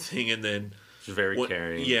voice and everything, and then she's very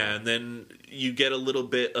caring. Yeah, and then you get a little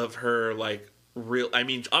bit of her like real. I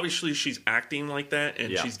mean, obviously she's acting like that,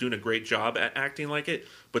 and she's doing a great job at acting like it.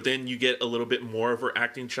 But then you get a little bit more of her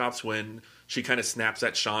acting chops when she kind of snaps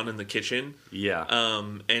at Sean in the kitchen. Yeah.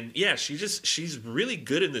 And yeah, she's really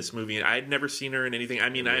good in this movie. And I had never seen her in anything. I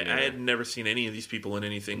mean, I had never seen any of these people in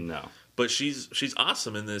anything. No. But she's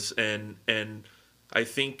awesome in this, and I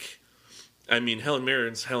think. I mean, Helen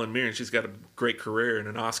Mirren's Helen Mirren. She's got a great career and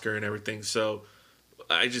an Oscar and everything. So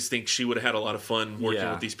I just think she would have had a lot of fun working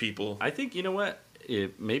with these people. I think, you know what?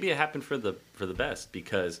 Maybe it happened for the best,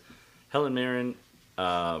 because Helen Mirren,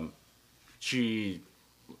 she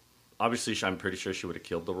obviously, I'm pretty sure she would have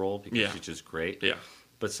killed the role because she's just great. Yeah.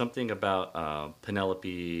 But something about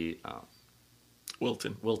Penelope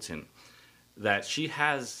Wilton that she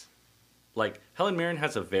has, like, Helen Mirren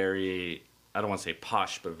has a very, I don't want to say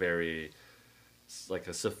posh, but very like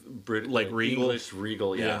a like regal, English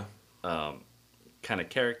regal, kind of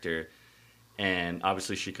character, and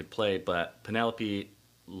obviously she could play, but Penelope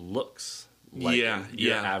looks like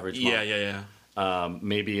your average mom.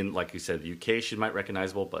 Maybe in, like you said, the UK, she might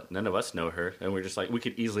recognizable, but none of us know her, and we're just like, we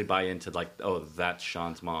could easily buy into like, oh, that's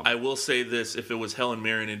Sean's mom. I will say this: if it was Helen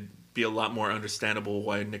Mirren, it'd be a lot more understandable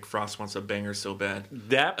why Nick Frost wants a banger so bad.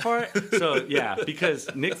 That part, so yeah,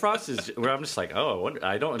 because Nick Frost is where I'm just like,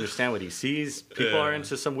 I don't understand what he sees. People are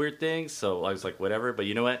into some weird things, so I was like, whatever. But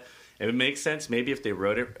you know what? It makes sense. Maybe if they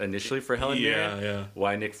wrote it initially for Helen Mirren,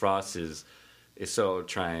 why Nick Frost is so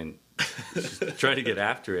trying to get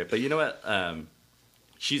after it. But you know what?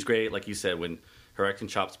 She's great, like you said, when her acting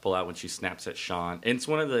chops pull out when she snaps at Sean. And it's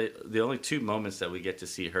one of the only 2 moments that we get to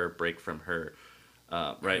see her break from her,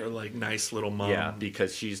 right? Her, like, nice little mom. Yeah,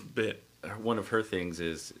 because one of her things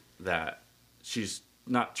is that she's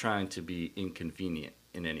not trying to be inconvenient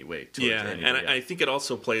in any way. I think it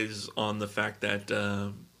also plays on the fact that,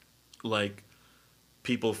 like,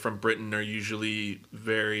 people from Britain are usually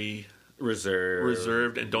very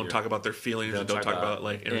reserved and don't talk about their feelings and don't talk about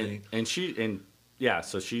like everything.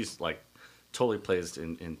 So she's like totally plays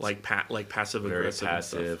in like passive very aggressive,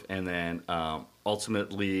 passive, and then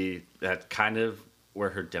ultimately that kind of where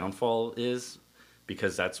her downfall is,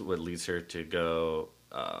 because that's what leads her to go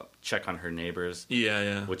check on her neighbors.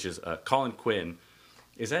 Which is Colin Quinn.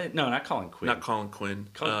 Is that not Colin Quinn? Not Colin Quinn.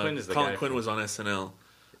 Colin Quinn is the Colin guy Quinn was on SNL.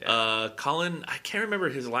 Yeah. Colin, I can't remember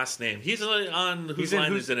his last name. He's on Whose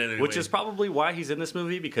Line Is It Anyway? Which is probably why he's in this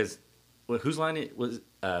movie, because Whose Line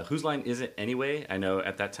Is It Anyway? I know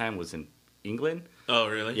at that time was in England. Oh,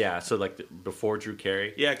 really? Yeah, so like before Drew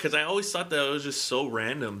Carey. Yeah, because I always thought that it was just so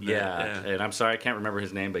random. And I'm sorry I can't remember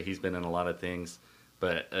his name, but he's been in a lot of things.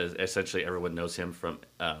 But essentially everyone knows him from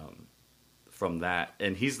that.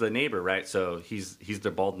 And he's the neighbor, right? So he's the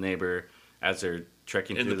bald neighbor as they're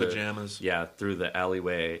trekking in through the pajamas. Through the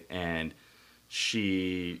alleyway, and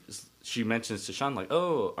she mentions to Sean like,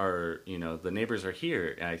 "Oh, the neighbors are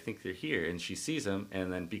here, and I think they're here." And she sees them,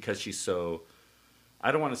 and then because she's so,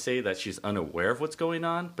 I don't want to say that she's unaware of what's going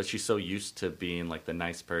on, but she's so used to being like the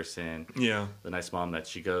nice person, the nice mom, that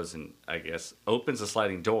she goes and I guess opens a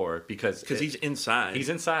sliding door because he's inside. He's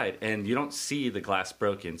inside, and you don't see the glass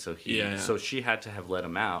broken, so so she had to have let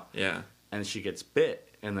him out. Yeah, and she gets bit.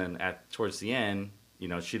 And then towards the end,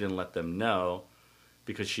 she didn't let them know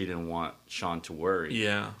because she didn't want Sean to worry.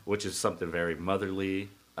 Yeah. Which is something very motherly.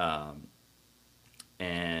 And,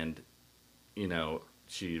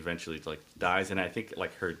 she eventually dies. And I think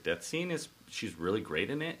her death scene she's really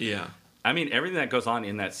great in it. Yeah. I mean, everything that goes on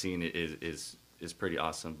in that scene is pretty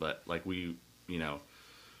awesome. But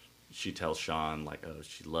she tells Sean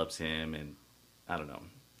she loves him, and I don't know.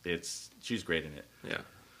 She's great in it. Yeah.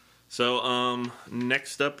 So,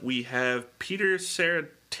 next up we have Peter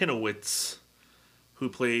Serafinowicz, who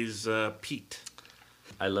plays Pete.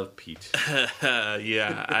 I love Pete.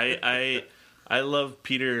 Yeah, I love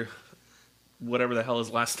Peter, whatever the hell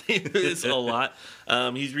his last name is, a lot.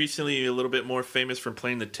 He's recently a little bit more famous from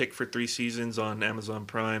playing the Tick for 3 seasons on Amazon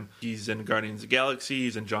Prime. He's in Guardians of the Galaxy.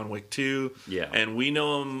 He's in John Wick 2. Yeah. And we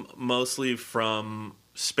know him mostly from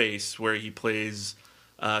Space, where he plays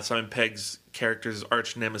Simon Pegg's character's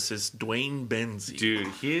arch nemesis, Dwayne Benzie. Dude,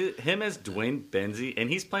 him as Dwayne Benzie, and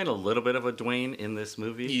he's playing a little bit of a Dwayne in this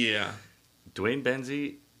movie. Yeah. Dwayne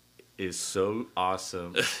Benzie is so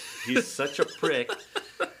awesome. He's such a prick.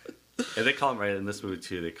 And they call him, right in this movie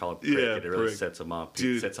too, they call him prick, and it really sets him off.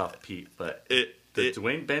 Dude, sets off Pete. But the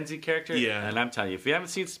Dwayne Benzie character, and I'm telling you, if you haven't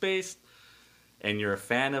seen Space and you're a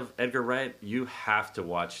fan of Edgar Wright, you have to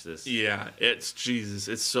watch this. Yeah,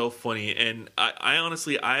 it's so funny. And I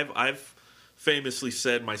honestly, I've famously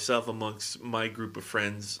said myself amongst my group of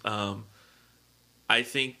friends, I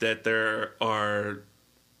think that there are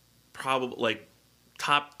probably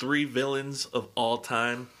top 3 villains of all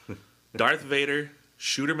time: Darth Vader,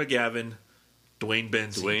 Shooter McGavin, Dwayne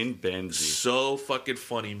Benzie. Dwayne Benzie. So fucking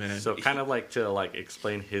funny, man. So kind of to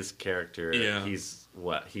explain his character. Yeah. He's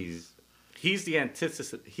the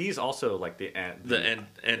antithesis. He's also the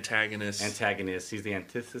antagonist. He's the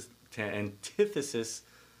antithesis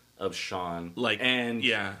of Sean. I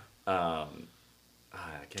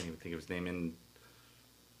can't even think of his name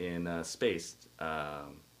in Space.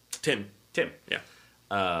 Tim. Yeah.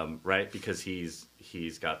 Right, because he's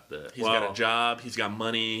got got a job, he's got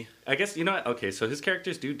money. I guess okay, so his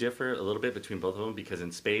characters do differ a little bit between both of them, because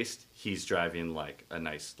in Space he's driving a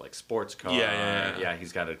nice sports car. Yeah,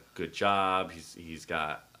 he's got a good job. He's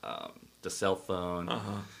got the cell phone.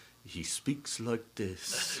 He speaks like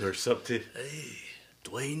this or something. Hey,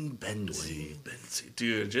 Dwayne Benzie.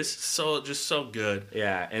 Dude, just so good.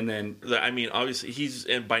 Yeah, and then obviously he's,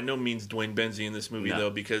 and by no means Dwayne Benzie in this movie though,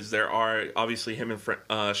 because there are obviously him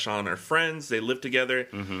and Sean are friends. They live together,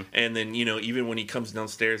 and then even when he comes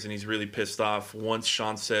downstairs and he's really pissed off, once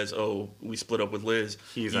Sean says, "Oh, we split up with Liz,"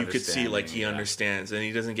 you could see he understands, and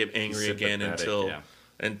he doesn't get angry again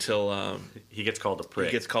until he gets called a prick.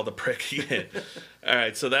 he gets called a prick again. All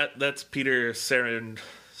right, so that's Peter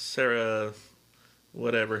Sarah,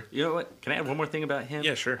 whatever. You know what? Can I add one more thing about him?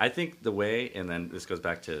 Yeah, sure. I think the way, and then this goes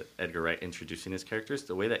back to Edgar Wright introducing his characters,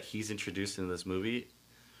 the way that he's introduced in this movie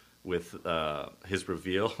with his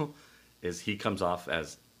reveal is he comes off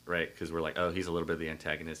as, right, because we're like, oh, he's a little bit of the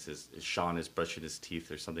antagonist, is Sean is brushing his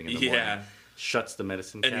teeth or something in the morning, shuts the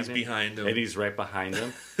medicine cabinet. And he's behind him. And he's right behind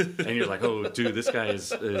him. And you're like, oh, dude, this guy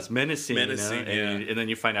is menacing. Menacing, you know? And then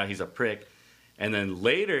you find out he's a prick. And then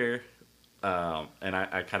later, and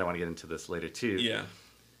I kind of want to get into this later too. Yeah.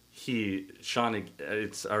 Sean,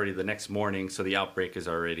 it's already the next morning, so the outbreak is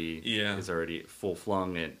already full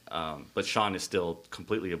flung, and but Sean is still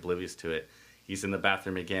completely oblivious to it. He's in the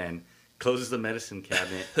bathroom again, closes the medicine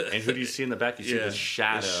cabinet, and who do you see in the back? You see the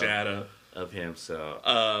shadow of him.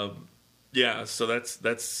 So yeah, so that's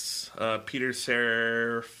Peter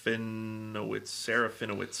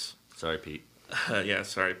Serafinowicz. Sorry, Pete. Yeah,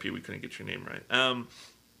 sorry, Pete, we couldn't get your name right.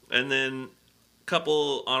 And then a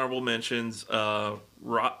couple honorable mentions.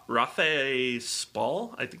 Rafe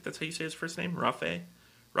Spall, I think that's how you say his first name.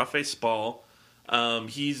 Rafe Spall.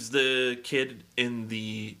 He's the kid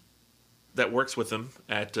that works with him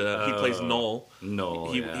at. He plays Noel.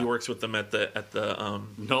 Noel. He works with them at the.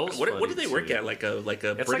 Noel's what do they work too. at? Like a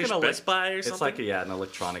It's British like Best Buy or something. It's like an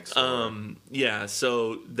electronics store. Yeah.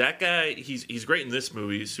 So that guy, he's great in this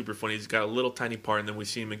movie. He's super funny. He's got a little tiny part, and then we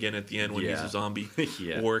see him again at the end when he's a zombie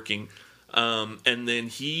working. And then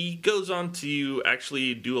he goes on to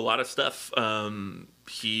actually do a lot of stuff.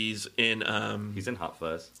 He's in Hot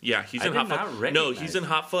Fuzz. Yeah, he's in Hot Fuzz. No, he's in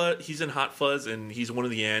Hot Fuzz. He's in Hot Fuzz, and he's one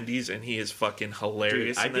of the Andes, and he is fucking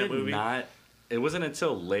hilarious in that movie. It wasn't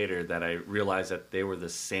until later that I realized that they were the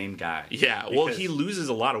same guy. Yeah, well, he loses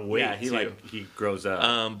a lot of weight. Yeah, he grows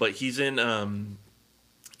up. But he's in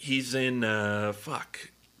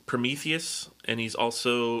Prometheus, and he's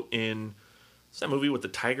also in what's that movie with the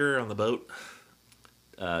tiger on the boat?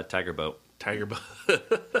 Tiger Boat. Tiger Boat.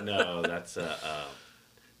 No, that's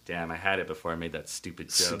damn, I had it before I made that stupid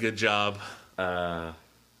joke. Good job.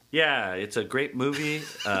 Yeah, it's a great movie.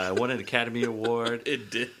 Won an Academy Award. It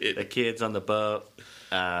did. The kids on the boat.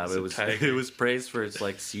 It was praised for its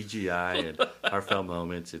like CGI and heartfelt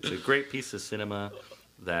moments. It's a great piece of cinema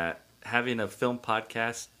that having a film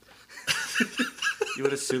podcast, you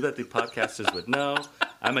would assume that the podcasters would know.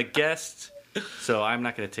 I'm a guest, so I'm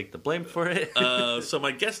not going to take the blame for it. So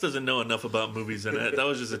my guest doesn't know enough about movies, and that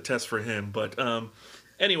was just a test for him. But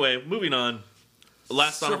anyway, moving on.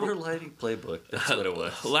 Silver Lining Playbook. That's what it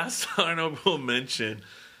was. Last honorable mention.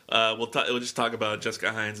 We'll just talk about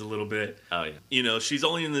Jessica Hines a little bit. Oh yeah. You know, she's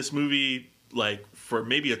only in this movie like for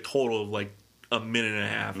maybe a total of like a minute and a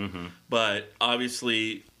half, but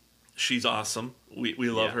obviously she's awesome. We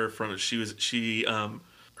love her from her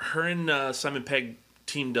and Simon Pegg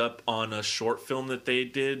teamed up on a short film that they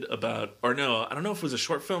did about, or no, I don't know if it was a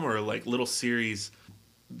short film or like little series.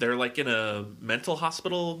 They're like in a mental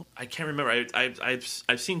hospital. I can't remember.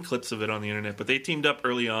 I've seen clips of it on the internet, but they teamed up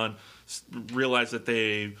early on, realized that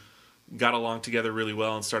they got along together really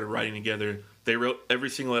well and started writing together. They wrote every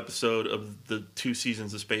single episode of the 2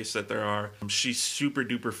 seasons of Space that there are. She's super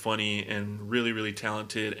duper funny and really, really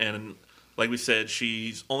talented. And like we said,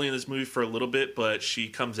 she's only in this movie for a little bit, but she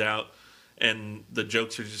comes out and the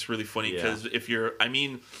jokes are just really funny. Because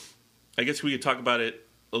I guess we could talk about it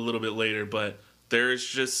a little bit later, but there's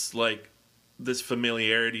just like this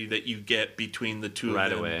familiarity that you get between the two of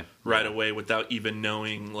them right away without even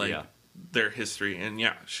knowing their history. And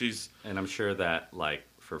and I'm sure that like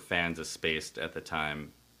for fans of Spaced at the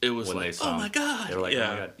time, it was when like, they saw oh my god, they were like, oh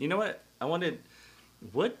my god. You know what?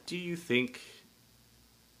 What do you think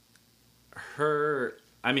her?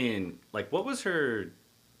 I mean, like, what do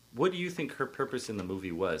you think her purpose in the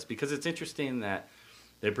movie was? Because it's interesting that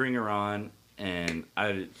they bring her on, and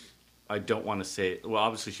I don't want to say. Well,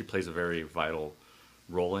 obviously, she plays a very vital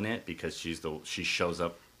role in it because she shows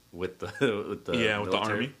up with the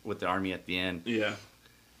with the army at the end. Yeah,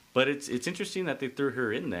 but it's interesting that they threw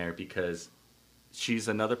her in there because she's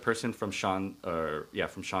another person from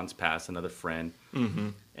Sean's past, another friend,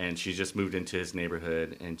 and she just moved into his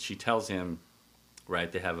neighborhood, and she tells him,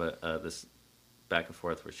 right? They have this back and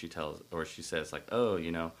forth where she says like, oh,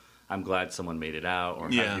 you know, I'm glad someone made it out,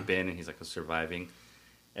 or how have you been? And he's like, I'm surviving.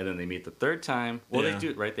 And then they meet the third time. Well, they do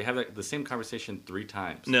it, right? They have the same conversation 3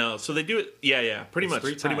 times. No, so they do it. Yeah, pretty much.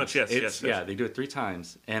 Pretty much, yes. Yeah, they do it 3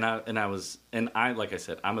 times. And I like I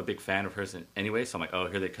said, I'm a big fan of hers anyway. So I'm like, oh,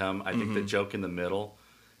 here they come. I think the joke in the middle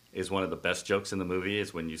is one of the best jokes in the movie.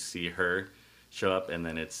 Is when you see her show up, and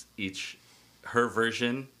then it's each her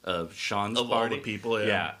version of Sean's Of all party. the people,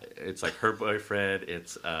 yeah. It's like her boyfriend.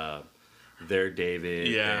 It's their David.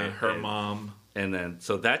 Yeah, and, her mom. And then,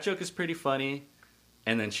 so that joke is pretty funny.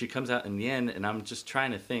 And then she comes out in the end, and I'm just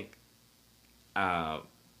trying to think,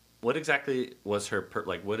 what exactly was her,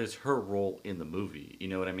 what is her role in the movie? You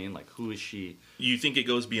know what I mean? Like, who is she? You think it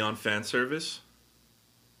goes beyond fan service?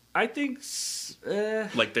 I think,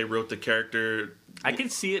 Like they wrote the character. I can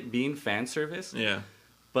see it being fan service. Yeah.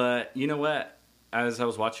 But you know what? As I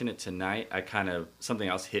was watching it tonight, something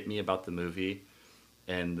else hit me about the movie,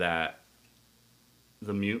 and that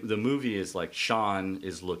the movie is like Sean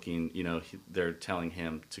is looking, they're telling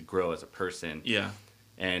him to grow as a person. Yeah.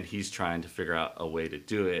 And he's trying to figure out a way to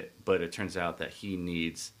do it, but it turns out that he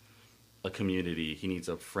needs a community, he needs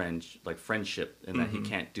a friendship, and that he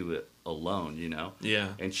can't do it alone, Yeah.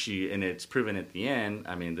 And it's proven at the end.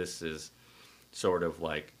 I mean, this is sort of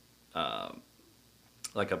like a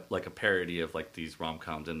parody of like these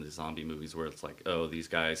rom-coms and the zombie movies where it's like, oh, these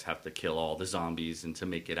guys have to kill all the zombies and to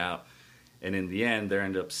make it out. And in the end, they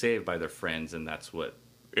end up saved by their friends, and that's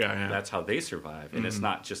how they survive. And it's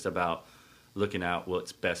not just about looking out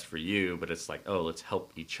what's best for you, but it's like, oh, let's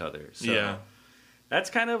help each other. So that's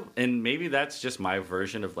kind of, and maybe that's just my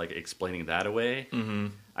version of like explaining that away. Mm-hmm.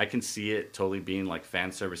 I can see it totally being like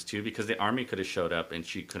fan service too, because the army could have showed up and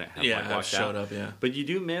she couldn't have walked out. Yeah. But you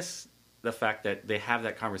do miss the fact that they have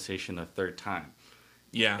that conversation a third time.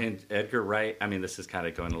 Yeah. And Edgar Wright, I mean, this is kind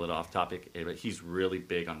of going a little off topic, but he's really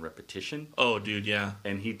big on repetition. Oh, dude, yeah.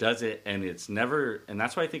 And he does it, and it's never, and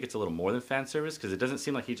that's why I think it's a little more than fan service, because it doesn't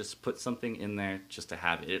seem like he just puts something in there just to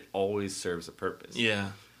have it. It always serves a purpose. Yeah.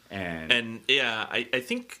 And yeah, I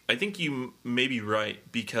think you may be right,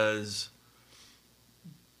 because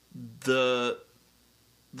the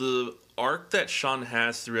arc that Sean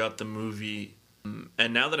has throughout the movie,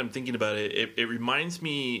 and now that I'm thinking about it, it reminds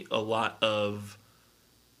me a lot of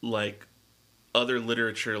like other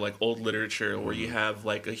literature, like old literature, where you have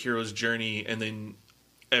like a hero's journey, and then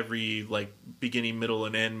every like beginning, middle,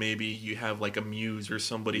 and end, maybe you have like a muse or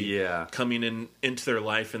somebody coming into their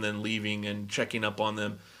life and then leaving and checking up on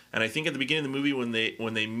them. And I think at the beginning of the movie,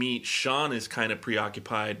 when they meet, Sean is kind of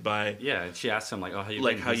preoccupied by and she asks him like, "Oh, how you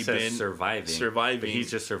like been?" how you been? Surviving. But he's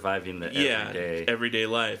just surviving the everyday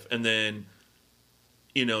life. And then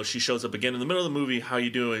she shows up again in the middle of the movie. How you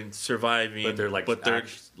doing? Surviving. But they're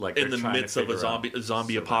in the midst of a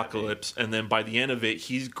zombie apocalypse. And then by the end of it,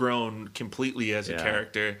 he's grown completely as a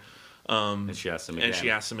character. And she asks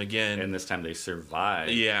him again. And this time they survive.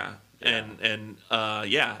 Yeah. And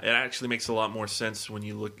it actually makes a lot more sense when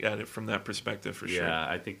you look at it from that perspective, for sure. Yeah,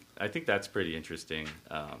 I think that's pretty interesting.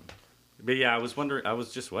 But yeah, I was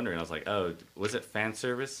just wondering. I was like, oh, was it fan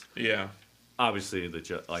service? Yeah. Obviously, the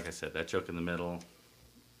joke, like I said, that joke in the middle,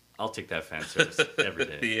 I'll take that fan service every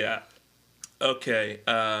day. Yeah. Okay.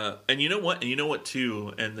 And you know what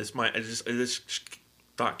too, and this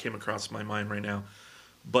thought came across my mind right now,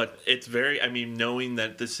 but it's knowing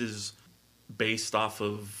that this is based off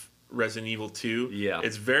of Resident Evil 2,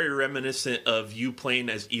 it's very reminiscent of you playing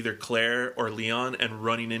as either Claire or Leon and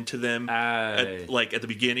running into them at the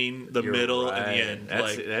beginning, the middle, and the end.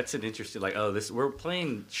 That's an interesting, we're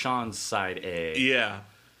playing Sean's side A. Yeah.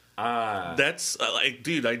 That's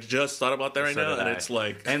dude, I just thought about that right now, and it's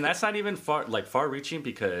like, and that's not even far-reaching,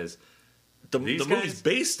 because the movie's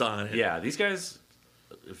based on it. Yeah, these guys,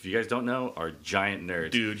 if you guys don't know, are giant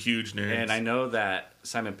nerds. Dude, huge nerds. And I know that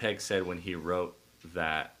Simon Pegg said when he wrote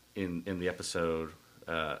that in the episode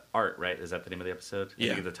Art, right? Is that the name of the episode?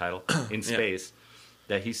 Yeah. The title? In Space.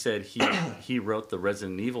 That he said he wrote the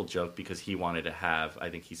Resident Evil joke because he wanted to have, I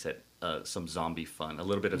think he said, some zombie fun, a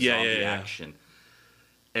little bit of zombie action.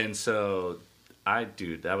 And so,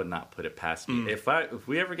 that would not put it past me. If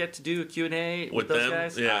we ever get to do a Q&A with those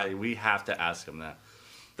guys, we have to ask them that.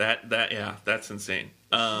 That's insane.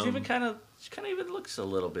 She kind of even looks a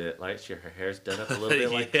little bit like her hair's done up a little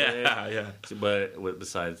bit like yeah. But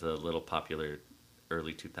besides the little popular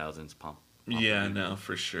early 2000s pomp. No,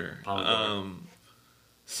 for sure.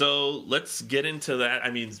 So let's get into that. I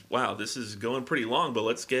mean, wow, this is going pretty long, but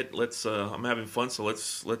let's I'm having fun, so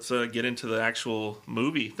let's get into the actual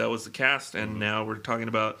movie. That was the cast, and now we're talking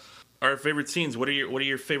about our favorite scenes. What are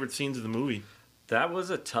your favorite scenes of the movie? That was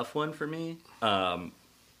a tough one for me.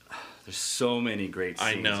 There's so many great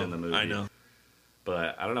scenes in the movie. I know.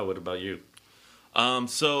 But I don't know. What about you?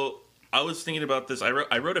 So I was thinking about this. I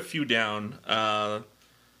wrote a few down. The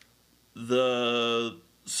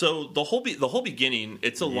whole beginning.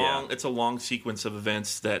 It's a long sequence of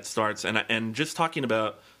events that starts, and just talking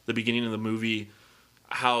about the beginning of the movie.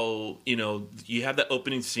 How you have that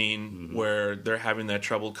opening scene where they're having that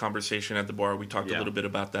troubled conversation at the bar. We talked a little bit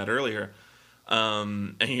about that earlier.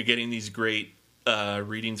 And you're getting these great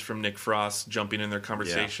readings from Nick Frost jumping in their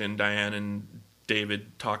conversation, Diane and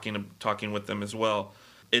David talking with them as well.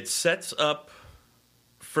 It sets up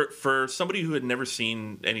for somebody who had never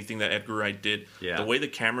seen anything that Edgar Wright did, the way the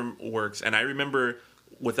camera works. And I remember,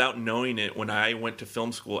 without knowing it, when I went to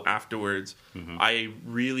film school afterwards, I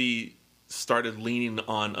really started leaning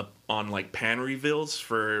on like pan reveals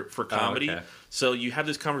for comedy. So you have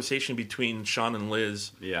this conversation between Sean and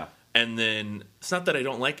Liz, and then it's not that I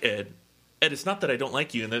don't like Ed, it's not that I don't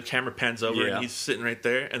like you, and the camera pans over and he's sitting right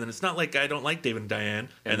there, and then it's not like I don't like David and Diane,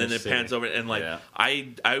 and then it pans over, and like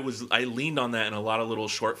I leaned on that in a lot of little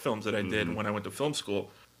short films that I did when I went to film school,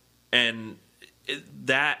 and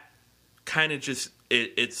that kind of just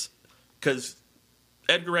it's because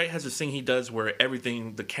Edgar Wright has this thing he does where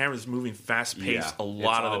the camera's moving fast paced a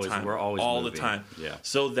lot of the time, we're always all moving. the time,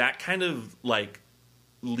 So that kind of like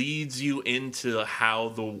leads you into how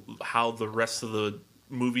the rest of the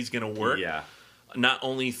movie's going to work. Not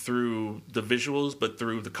only through the visuals, but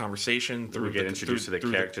through the conversation, through we get introduced to the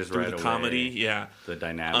characters through right the away, comedy, the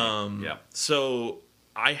dynamic. So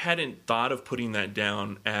I hadn't thought of putting that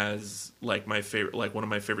down as like my favorite, like one of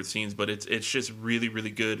my favorite scenes, but it's just really,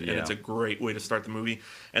 really good, and it's a great way to start the movie.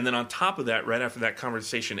 And then on top of that, right after that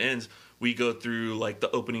conversation ends, we go through like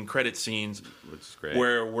the opening credit scenes, which is great,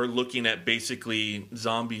 where we're looking at basically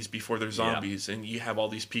zombies before they're zombies, and you have all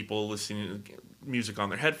these people listening to music on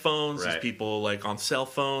their headphones, these people like on cell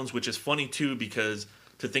phones, which is funny too, because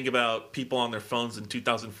to think about people on their phones in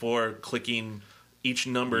 2004 clicking each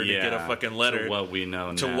number to get a fucking letter, to what we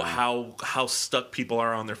know to now. how stuck people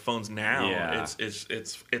are on their phones now.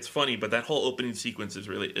 It's funny, but that whole opening sequence is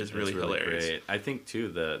really hilarious. Great. I think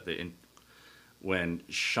too when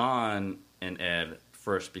Sean and Ed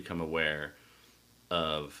first become aware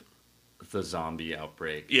of the zombie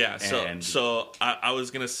outbreak. So I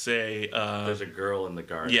was gonna say there's a girl in the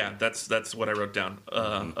garden. Yeah, that's what I wrote down.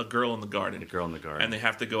 A girl in the garden. A girl in the garden. And they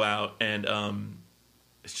have to go out, and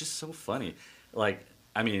it's just so funny. Like,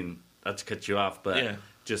 I mean, not to cut you off, but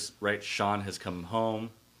just right. Sean has come home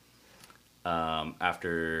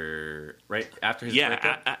after his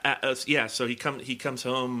breakup. So he comes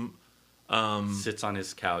home, sits on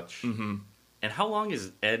his couch, and how long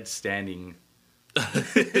is Ed standing?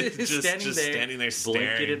 standing there, staring,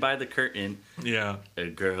 blanketed by the curtain. Yeah,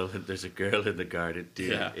 there's a girl in the garden,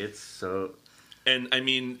 dude. Yeah. It's so. And I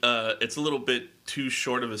mean, it's a little bit too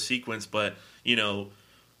short of a sequence, but you know,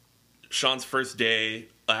 Sean's first day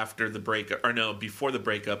after the breakup, or no, before the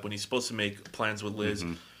breakup, when he's supposed to make plans with Liz,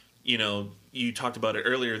 you know, you talked about it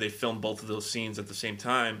earlier. They filmed both of those scenes at the same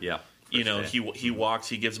time. Yeah. You know, he walks,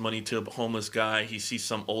 he gives money to a homeless guy. He sees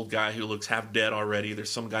some old guy who looks half dead already. There's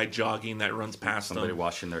some guy jogging that runs past Somebody him.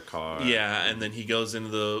 washing their car. Yeah, and then he goes into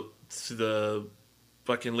the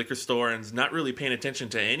fucking liquor store and is not really paying attention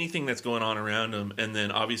to anything that's going on around him. And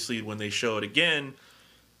then obviously when they show it again,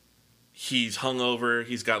 he's hungover.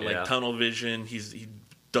 He's got like tunnel vision. He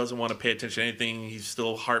doesn't want to pay attention to anything. He's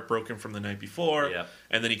still heartbroken from the night before. Yep.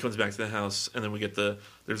 And then he comes back to the house, and then we get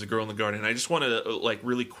there's a girl in the garden. I just want to like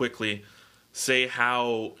really quickly say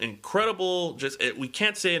how incredible. We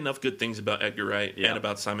can't say enough good things about Edgar Wright and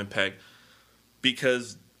about Simon Pegg,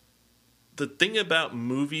 because the thing about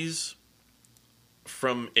movies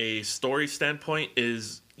from a story standpoint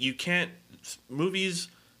is movies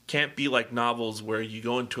can't be like novels where you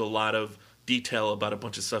go into a lot of detail about a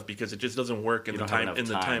bunch of stuff, because it just doesn't work in the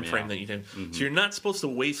time frame that you can. So you're not supposed to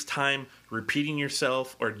waste time repeating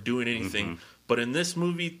yourself or doing anything. But in this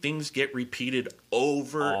movie, things get repeated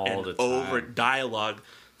over and over. Dialogue,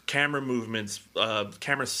 camera movements,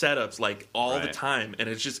 camera setups, like all the time, and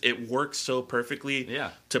it works so perfectly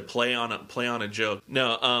to play on a joke.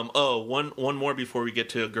 No, one more before we get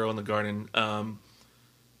to A Girl in the Garden.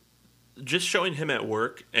 Just showing him at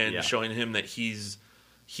work and showing him that he's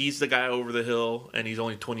the guy over the hill, and he's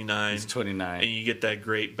only 29. He's 29. And you get that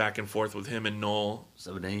great back and forth with him and Noel.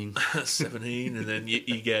 17. 17. And then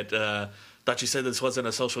you get, thought you said this wasn't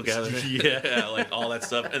a social gathering. Like all that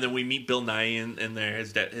stuff. And then we meet Bill Nighy in there,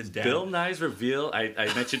 his dad. Bill Nighy's reveal,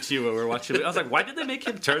 I mentioned to you when we were watching it. I was like, why did they make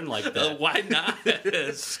him turn like that? Why not?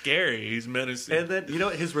 It's scary. He's menacing. And then,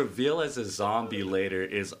 his reveal as a zombie later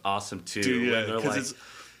is awesome, too. Dude, when they're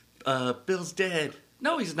like, Bill's dead.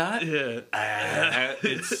 No, he's not. Yeah,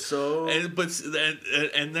 it's so.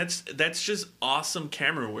 And that's just awesome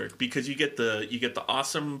camera work, because you get the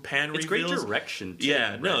awesome pan it's reveals. Great direction. Too,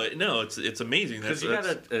 yeah, right? no, it's amazing. Because you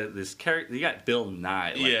got this character, you got Bill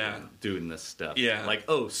Nighy, doing this stuff. Yeah, like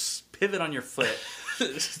pivot on your foot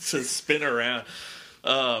to spin around.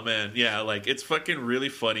 Oh man, yeah, like it's fucking really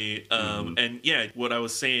funny. And yeah, what I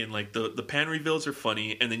was saying, like the pan reveals are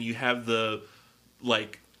funny, and then you have the,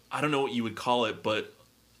 like, I don't know what you would call it, but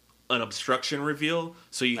an obstruction reveal.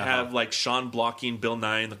 So you have like Sean blocking Bill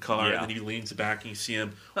Nye in the car, and then he leans back and you see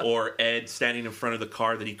him, or Ed standing in front of the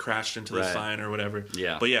car that he crashed into the sign or whatever.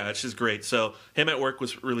 Yeah, but yeah, it's just great. So him at work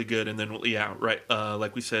was really good, and then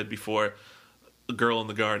like we said before, Girl in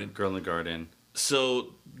the Garden.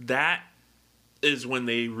 So that is when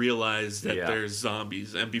they realize that there's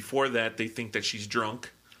zombies, and before that they think that she's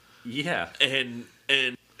drunk. Yeah, and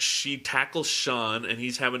she tackles Sean, and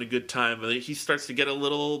he's having a good time. And he starts to get a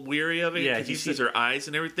little weary of it because he sees her eyes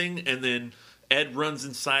and everything, and then Ed runs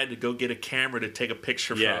inside to go get a camera to take a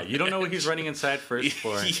picture from. Yeah, you don't know what he's running inside first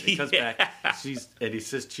for. He comes back, and he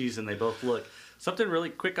says cheese, and they both look. Something really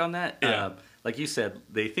quick on that. Like you said,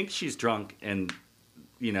 they think she's drunk, and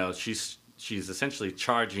you know she's essentially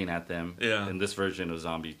charging at them. Yeah. In this version of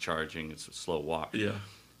zombie charging, it's a slow walk. Yeah.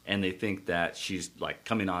 And they think that she's like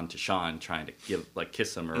coming on to Sean, trying to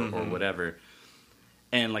kiss him or whatever.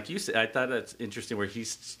 And like you said, I thought that's interesting where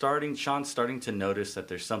Sean's starting to notice that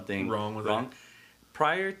there's something wrong with it.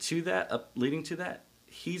 Prior to that, leading to that,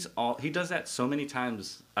 he does that so many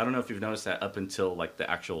times. I don't know if you've noticed that up until like the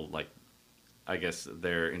actual, like, I guess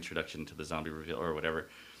their introduction to the zombie reveal or whatever.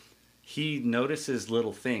 He notices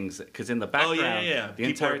little things because in the background, the people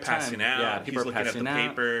entire are passing time, out. People He's are looking at the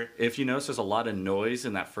paper. If you notice, there's a lot of noise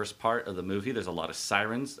in that first part of the movie. There's a lot of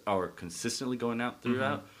sirens are consistently going out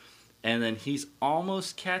throughout, and then he's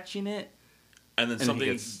almost catching it, and then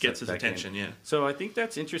something gets his attention. Yeah. So I think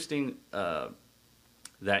that's interesting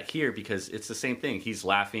that here because it's the same thing. He's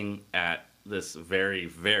laughing at this very,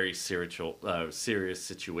 very serious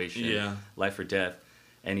situation, life or death,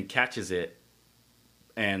 and he catches it.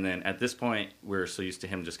 And then at this point, we're so used to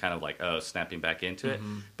him just kind of like, snapping back into it.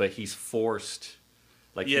 But he's forced,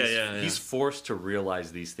 like, he's forced to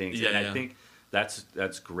realize these things. And I think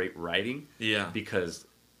that's great writing. Yeah. Because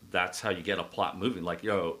that's how you get a plot moving. Like,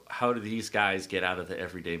 how do these guys get out of the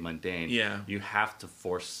everyday mundane? Yeah. You have to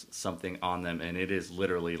force something on them. And it is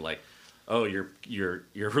literally like, your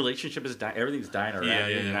relationship is dying. Everything's dying around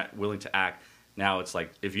you. You're not willing to act. Now it's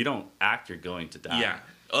like, if you don't act, you're going to die. Yeah.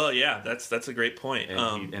 Oh yeah, that's a great point.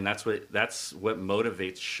 And that's what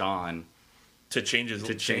motivates Sean to change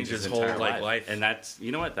his whole life. And that's,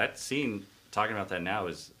 you know what, that scene, talking about that now,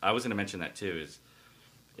 is I was going to mention that too,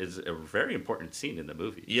 is a very important scene in the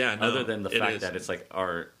movie. Yeah, no, other than the fact that it's like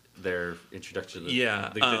their introduction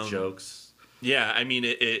to the jokes. Yeah, I mean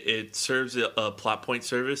it serves a plot point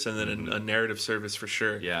service and then a narrative service for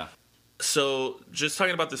sure. Yeah. So just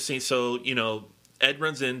talking about the scene, so Ed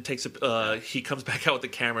runs in, he comes back out with the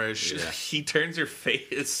camera. He turns her face.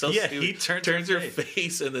 It's so stupid. He turns her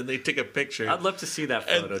face, and then they take a picture. I'd love to see that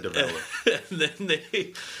photo develop. And then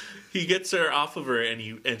he gets her off of her,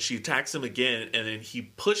 and she attacks him again, and then he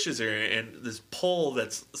pushes her, and this pole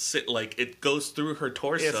it goes through her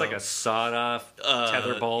torso. Yeah, it's like a sawed-off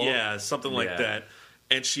tether ball. Yeah, something like that.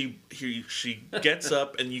 And she gets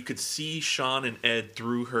up, and you could see Sean and Ed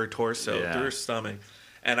through her torso, through her stomach.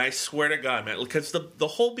 And I swear to God, man, because the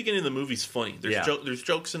whole beginning of the movie's funny. There's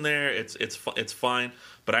jokes in there. It's fine.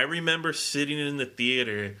 But I remember sitting in the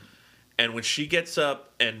theater, and when she gets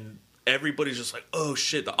up, and everybody's just like, "Oh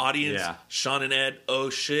shit!" The audience, Sean and Ed,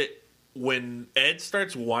 "Oh shit!" When Ed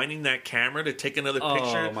starts winding that camera to take another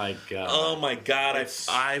picture, oh my god,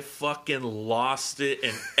 I fucking lost it,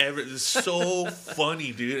 and it's so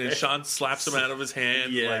funny, dude. And Sean slaps him out of his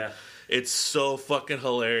hand. Like, it's so fucking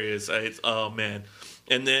hilarious. Oh man.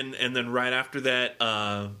 And then right after that,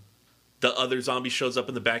 the other zombie shows up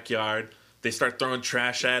in the backyard. They start throwing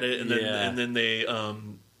trash at it, and then they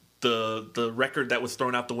the record that was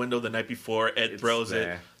thrown out the window the night before, Ed throws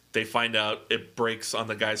it. They find out it breaks on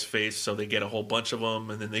the guy's face, so they get a whole bunch of them,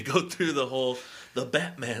 and then they go through the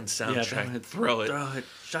Batman soundtrack and throw it.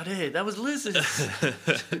 Sade, that was Liz's.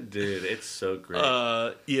 Dude, it's so great.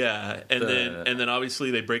 And then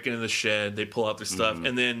obviously they break into the shed, they pull out their stuff,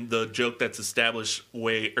 and then the joke that's established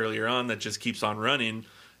way earlier on that just keeps on running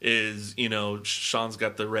is, Sean's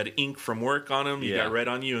got the red ink from work on him, you got red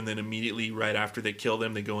on you, and then immediately right after they kill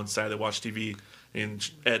them, they go inside, they watch TV,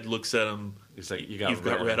 and Ed looks at him. He's like, "You've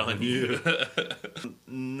got red on you."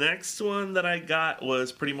 Next one that I got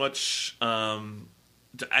was pretty much, I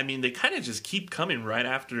mean, they kind of just keep coming right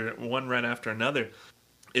after another.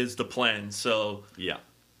 Is the plan? So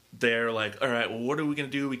they're like, "All right, well, what are we gonna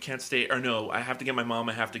do? We can't stay. Or no, I have to get my mom.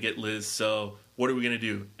 I have to get Liz. So what are we gonna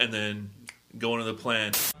do?" And then go into the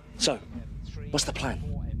plan. So, what's the plan?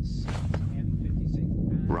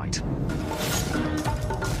 Right.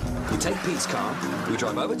 take Pete's car, we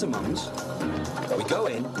drive over to Mum's, we go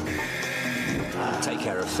in, take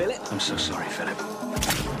care of Philip. I'm so sorry, Philip.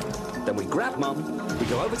 Then we grab Mum, we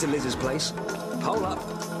go over to Liz's place, hole up,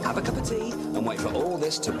 have a cup of tea, and wait for all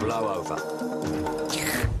this to blow over.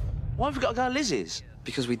 Why have we got to go to Liz's?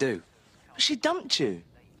 Because we do. She dumped you.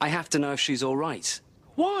 I have to know if she's all right.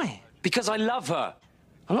 Why? Because I love her.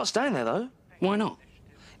 I'm not staying there, though. Why not?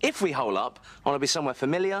 If we hole up, I want to be somewhere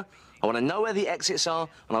familiar, I want to know where the exits are,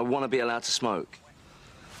 and I want to be allowed to smoke.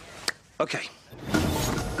 Okay.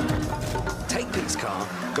 Take Pete's car,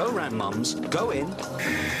 go round Mum's, go in,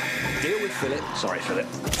 deal with Philip. Sorry, Philip.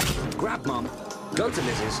 Grab Mum, go to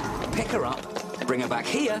Liz's, pick her up, bring her back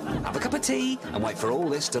here, have a cup of tea, and wait for all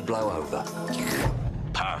this to blow over.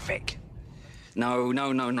 Perfect. No,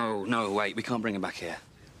 wait, we can't bring her back here.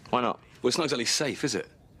 Why not? Well, it's not exactly safe, is it?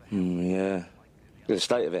 Yeah. Look at the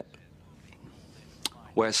state of it.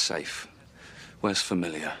 Where's safe? Where's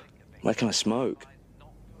familiar? Where can I smoke?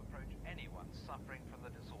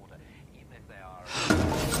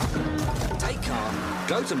 Take car,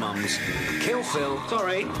 go to Mum's, kill Phil.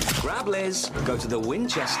 Sorry. Grab Liz, go to the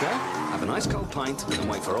Winchester, have a nice cold pint, and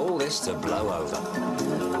wait for all this to blow over.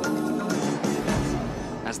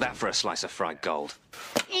 How's that for a slice of fried gold?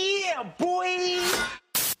 Yeah, boy!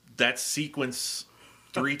 That sequence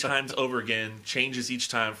 3 times over again changes each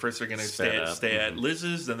time. First, they're going to stay at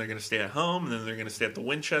Liz's, then they're going to stay at home, and then they're going to stay at the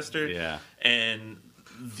Winchester. Yeah. And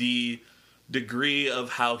the degree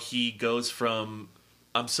of how he goes from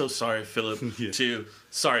 "I'm so sorry, Philip" to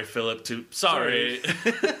 "Sorry, Philip" to "Sorry."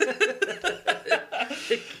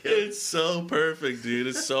 It's so perfect, dude.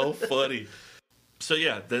 It's so funny. So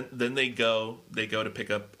yeah, then they go to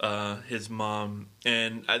pick up his mom,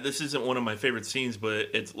 and this isn't one of my favorite scenes, but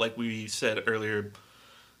it's like we said earlier.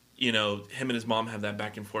 You know, him and his mom have that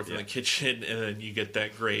back and forth in the kitchen, and then you get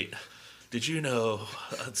that great. Did you know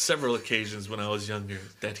on several occasions when I was younger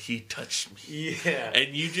that he touched me? Yeah,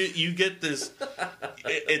 and you get this.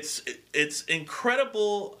 It's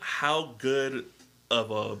incredible how good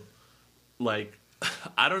of a, like,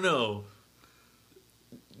 I don't know.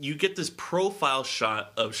 You get this profile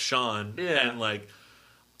shot of Sean, and like,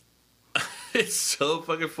 it's so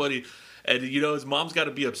fucking funny. And, you know, his mom's got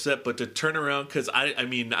to be upset, but to turn around, because I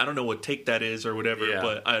mean, I don't know what take that is or whatever,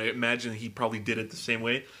 but I imagine he probably did it the same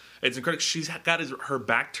way. It's incredible. She's got her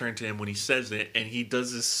back turned to him when he says it, and he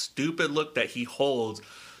does this stupid look that he holds.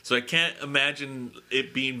 So I can't imagine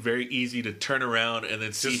it being very easy to turn around and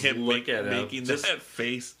then see him making that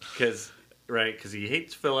face. Because he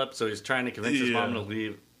hates Philip, so he's trying to convince his mom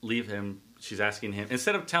to leave him. She's asking him,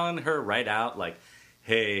 instead of telling her right out, like,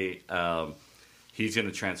 hey, he's going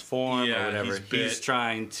to transform or whatever. He's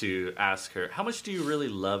trying to ask her, how much do you really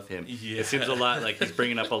love him? Yeah. It seems a lot like he's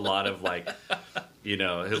bringing up a lot of, like, you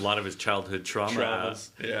know, a lot of his childhood traumas.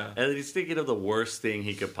 Yeah. And he's thinking of the worst thing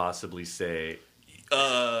he could possibly say.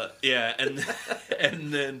 Yeah. And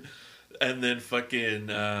then fucking,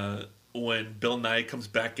 when Bill Nye comes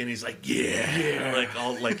back in, he's like, yeah. Like,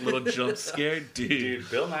 all, like, little jump scared. Dude,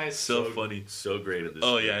 Bill Nye is so funny. So great at this.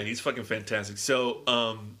 Oh, yeah. He's fucking fantastic. So,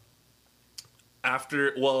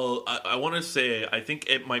 I want to say, I think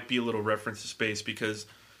it might be a little reference to Space because,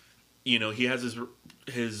 you know, he has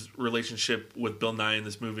his relationship with Bill Nye in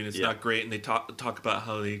this movie, and it's not great. And they talk about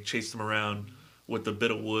how they chased him around with a bit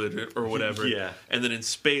of wood or whatever. And then in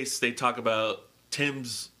Space, they talk about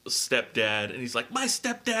Tim's stepdad, and he's like, my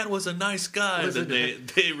stepdad was a nice guy. And then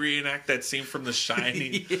they reenact that scene from The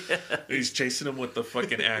Shining. He's chasing him with the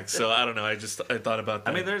fucking axe. So I don't know. I thought about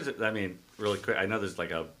that. I mean, really quick. I know there's like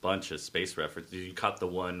a bunch of Space references. You caught the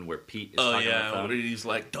one where Pete is talking on the phone. He's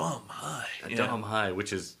like, Dom High. Dom High,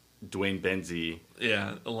 which is Dwayne Benzie.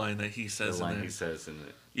 Yeah, a line that he says. The line he says in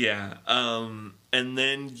it. Yeah. And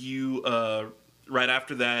then you, right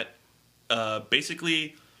after that,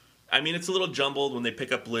 basically, I mean, it's a little jumbled when they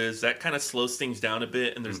pick up Liz. That kind of slows things down a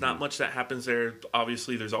bit, and there's not much that happens there.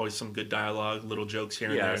 Obviously, there's always some good dialogue, little jokes here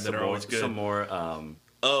and there that are always good. Some more.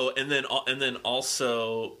 And then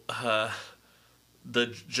also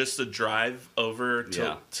the drive over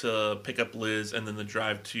to pick up Liz, and then the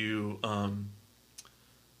drive to.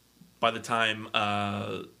 By the time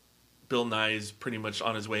Bill Nye's pretty much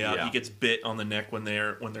on his way out, he gets bit on the neck when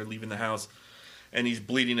they're leaving the house, and he's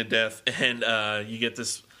bleeding to death. And you get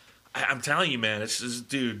this. I'm telling you, man, it's just,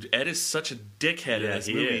 dude, Ed is such a dickhead in this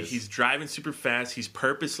movie. Is. He's driving super fast. He's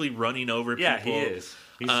purposely running over people. Yeah, he is.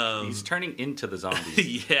 He's turning into the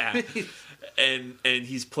zombies. Yeah. and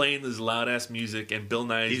he's playing this loud ass music, and Bill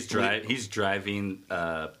Nye he's driving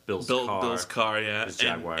Bill's car, yeah. His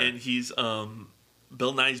Jaguar. And he's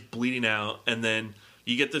Bill Nye's bleeding out, and then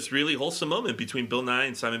you get this really wholesome moment between Bill Nye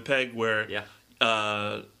and Simon Pegg where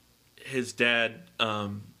his dad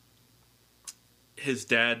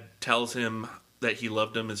tells him that he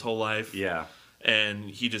loved him his whole life. Yeah. And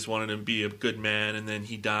he just wanted him to be a good man, and then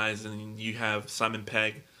he dies, and you have Simon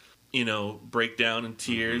Pegg, break down in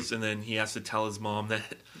tears, and then he has to tell his mom that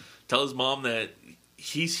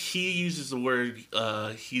he uses the word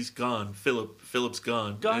he's gone. Philip's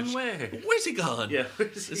gone. Gone where? Where's he gone? Yeah.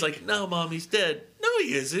 It's like, no, Mom, he's dead. No,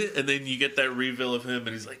 he isn't. And then you get that reveal of him, and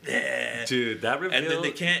he's like, nah. Dude, that reveal. And then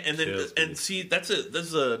they can't. And then kills me. see, that's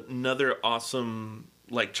another awesome,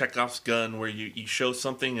 like, Chekhov's gun where you show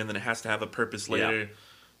something and then it has to have a purpose later. Yeah.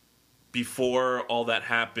 Before all that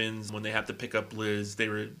happens, when they have to pick up Liz,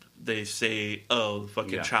 they say, "Oh, the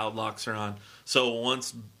fucking child locks are on." So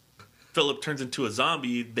once Philip turns into a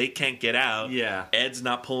zombie, they can't get out. Yeah. Ed's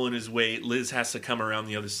not pulling his weight. Liz has to come around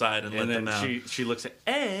the other side and let them out. She looks at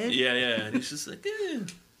Ed. Yeah, and he's just like, eh.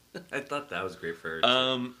 I thought that was great for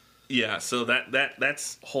her. Yeah, so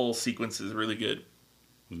that's whole sequence is really good.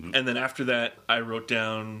 Mm-hmm. And then after that, I wrote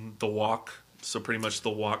down the walk. So pretty much the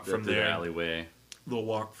walk from the there. alleyway. The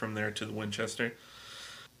walk from there to the Winchester.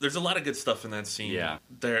 There's a lot of good stuff in that scene. Yeah.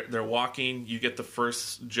 They're walking. You get the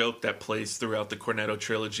first joke that plays throughout the Cornetto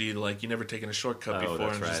trilogy, like, you never taken a shortcut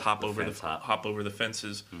before, and just hop over the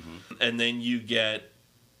fences. Mm-hmm. And then you get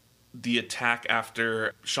the attack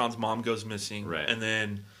after Sean's mom goes missing. Right. And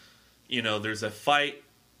then, there's a fight.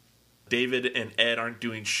 David and Ed aren't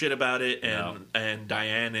doing shit about it, and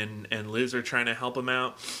Diane and Liz are trying to help him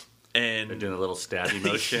out. And they're doing a little stabby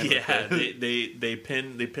motion. Yeah, they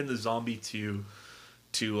pin the zombie to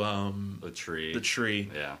the tree.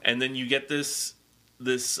 Yeah. And then you get this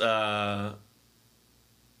little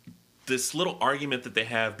argument that they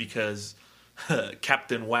have because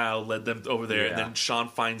Captain Wow led them over there, and then Sean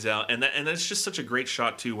finds out, and that's just such a great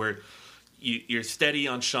shot too, where you're steady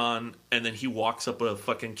on Sean, and then he walks up a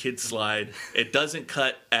fucking kid slide. It doesn't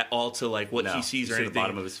cut at all to like what he sees or anything, the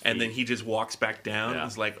bottom of his feet. and then he just walks back down. Yeah.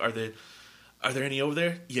 It's like, are there any over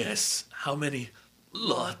there? Yes. How many?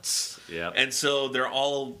 Lots. Yeah. And so they're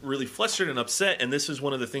all really flustered and upset. And this is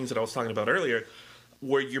one of the things that I was talking about earlier,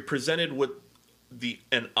 where you're presented with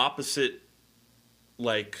an opposite,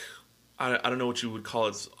 like, I don't know what you would call it,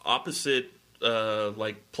 it's opposite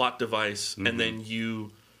like plot device, and then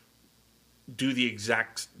you do the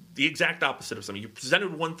exact opposite of something. You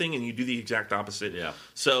presented one thing and you do the exact opposite. Yeah.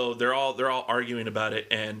 So they're all arguing about it,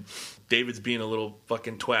 and David's being a little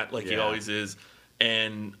fucking twat like he always is,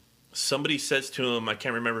 and somebody says to him, I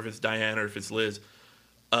can't remember if it's Diane or if it's Liz,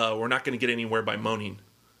 we're not going to get anywhere by moaning.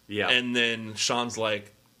 Yeah. And then Sean's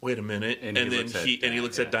like, wait a minute, and then he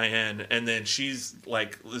looks at Diane, and then she's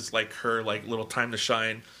like, it's like her like little time to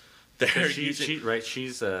shine. She's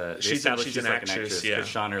an actress. Yeah.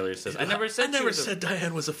 Sean earlier says, I never said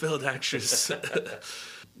Diane was a failed actress.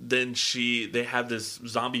 Then they have this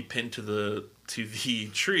zombie pinned to the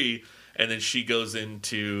tree, and then she goes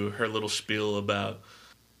into her little spiel about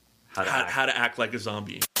how to act like a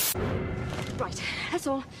zombie. Right, that's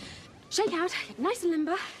all. Shake out, get nice and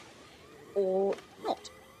limber, or not.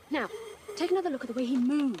 Now, take another look at the way he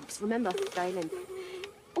moves. Remember, very limp,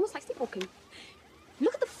 almost like sleepwalking.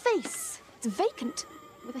 Look at the face. It's vacant,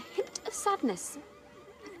 with a hint of sadness.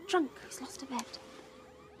 Like a drunk who's lost a bet.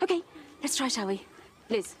 Okay, let's try, shall we?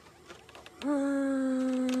 Liz.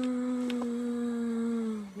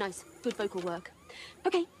 Nice, good vocal work.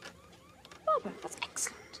 Okay. Barbara, that's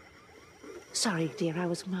excellent. Sorry, dear, I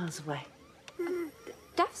was miles away.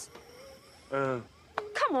 Daphs? Come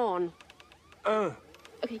on.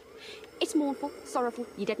 Okay, it's mournful, sorrowful.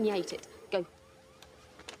 You dead and you ate it. Go.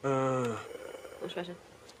 Much better.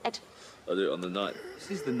 Ed. I'll do it on the night.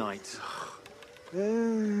 This is the night.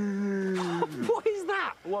 What is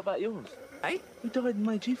that? What about yours? Hey? Who died and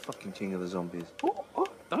made you fucking king of the zombies? Oh,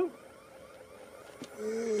 don't.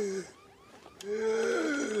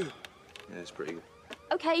 Yeah, it's pretty good.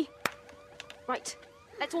 Okay. Right.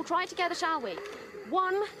 Let's all try it together, shall we?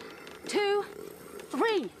 1, 2,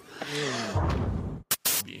 3.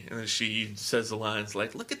 And then she says the lines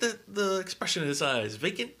like, look at the expression in his eyes,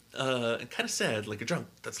 vacant and kind of sad, like a drunk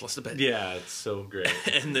that's lost a bet. Yeah, it's so great.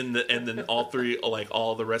 and then all three, like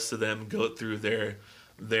all the rest of them, go through their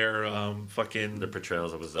fucking the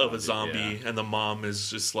portrayals of a zombie, and the mom is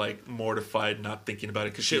just like mortified, not thinking about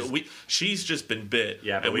it because she's just been bit.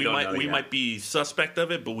 Yeah, but and we we might be suspect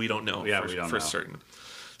of it, but we don't know. Yeah, we don't know for certain.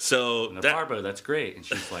 So Barbara, that's great. And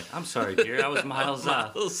she's like, I'm sorry, dear, I was miles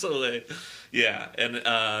off. So yeah, and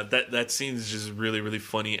that scene is just really, really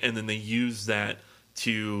funny. And then they use that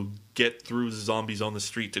to get through zombies on the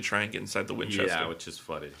street to try and get inside the Winchester. Yeah, which is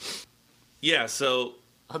funny. Yeah, so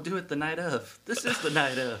I'll do it the night of. This is the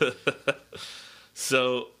night of.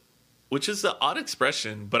 So Which is an odd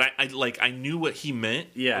expression, but I knew what he meant.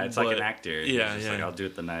 Yeah, it's like an actor. Yeah, He's yeah. like, I'll do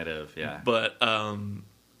it the night of. Yeah, but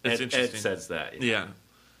it's Ed interesting. says that. Yeah.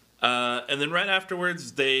 And then right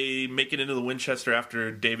afterwards, they make it into the Winchester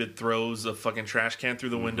after David throws a fucking trash can through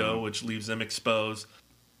the window, which leaves them exposed.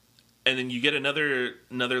 And then you get another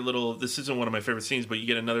little. This isn't one of my favorite scenes, but you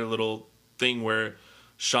get another little thing where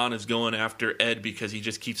Sean is going after Ed because he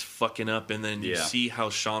just keeps fucking up, and then you see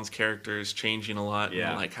how Sean's character is changing a lot,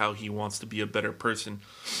 and like how he wants to be a better person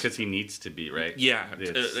because he needs to be, right? Yeah,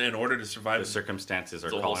 in order to survive. The circumstances are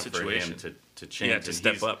the calling whole for situation. him to change, to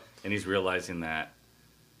step up, and he's realizing that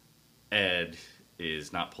Ed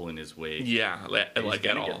is not pulling his weight. Yeah, like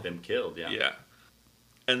at all. Get them killed. Yeah, yeah.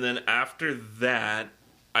 And then after that,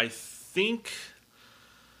 I think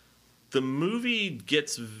the movie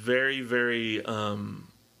gets very, very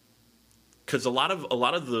because a lot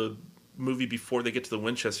of the movie before they get to the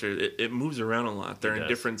Winchester, it moves around a lot. They're in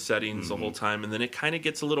different settings the whole time, and then it kind of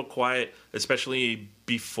gets a little quiet, especially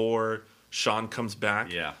before Sean comes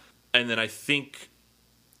back. Yeah, and then I think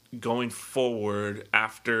going forward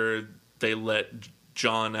after they let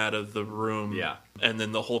John out of the room, and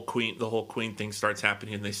then the whole Queen thing starts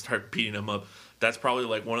happening, and they start beating him up. That's probably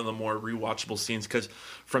like one of the more rewatchable scenes because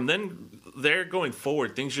from then there going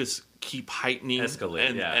forward, things just keep heightening,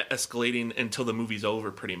 escalating until the movie's over.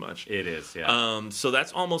 Pretty much, it is. Yeah. So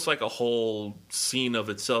that's almost like a whole scene of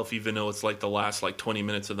itself, even though it's like the last like 20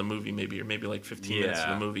 minutes of the movie, or maybe like 15 minutes of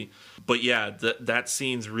the movie. But yeah, that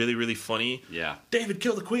scene's really, really funny. Yeah. David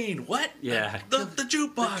killed the Queen. What? Yeah. The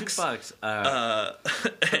jukebox. The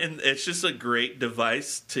jukebox. And it's just a great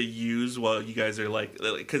device to use while you guys are like,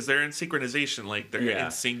 because they're in synchronization, like they're in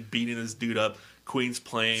sync, beating this dude up. Queen's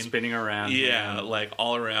playing, spinning around. Yeah, him. like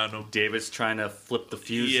all around him. David's trying to flip the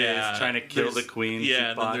fuses, trying to kill the Queen.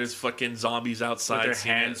 Yeah, and then there's fucking zombies outside with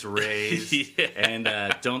their hands raised. And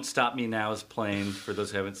 "Don't Stop Me Now" is playing for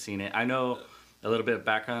those who haven't seen it. I know a little bit of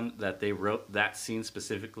background that they wrote that scene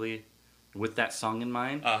specifically with that song in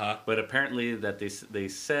mind. But apparently that they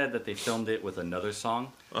said that they filmed it with another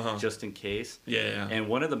song just in case. Yeah. And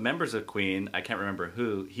one of the members of Queen, I can't remember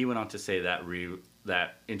who, he went on to say that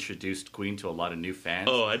that introduced Queen to a lot of new fans.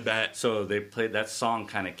 Oh, I bet. So they played that song,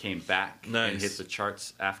 kind of came back Nice. and hit the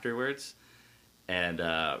charts afterwards. And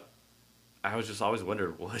I was just always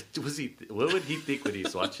wondering what would he think when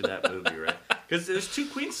he's watching that movie, right? Because there's 2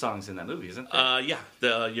 Queen songs in that movie, isn't there?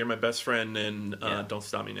 Yeah, "You're My Best Friend" and "Don't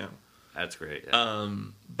Stop Me Now." That's great. Yeah.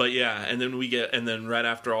 But yeah, and then right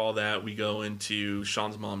after all that, we go into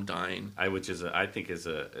Sean's mom dying. I think is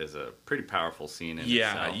a pretty powerful scene. In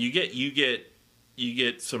yeah, itself. you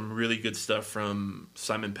get some really good stuff from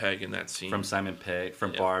Simon Pegg in that scene. From Simon Pegg,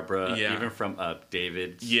 from Barbara, even from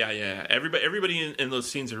David. Yeah. Everybody in those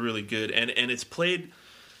scenes are really good, and it's played.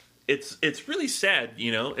 It's really sad,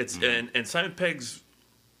 you know. It's and Simon Pegg's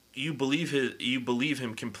you believe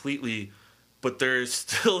him completely, but there's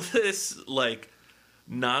still this like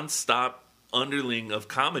nonstop underling of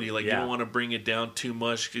comedy. Like you don't want to bring it down too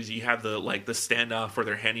much because you have the standoff where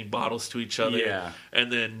they're handing bottles to each other,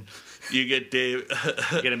 and then you get Dave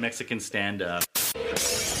get a Mexican stand up.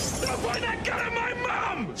 Don't point that gun at my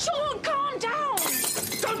mum! Sean, calm down!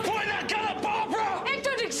 Don't point that gun at Barbara! Hey,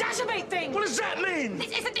 don't exacerbate things! What does that mean?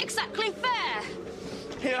 This isn't exactly fair!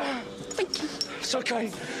 Yeah. Thank you. It's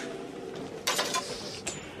okay.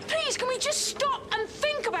 Please, can we just stop and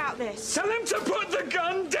think about this? Tell him to put the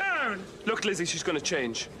gun down! Look, Lizzie, she's gonna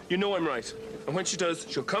change. You know I'm right. And when she does,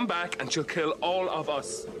 she'll come back and she'll kill all of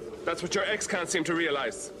us. That's what your ex can't seem to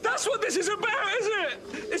realize. That's what this is about, isn't it?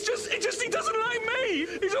 It just he doesn't like me.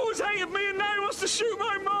 He's always hated me and now he wants to shoot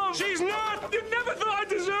my mom. She's not! You never thought I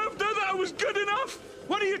deserved her, that I was good enough?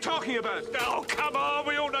 What are you talking about? Oh, come on,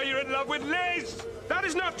 we all know you're in love with Liz. That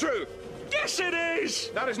is not true. Yes, it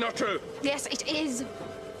is. That is not true. Yes, it is.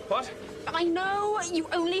 What? I know you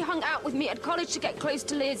only hung out with me at college to get close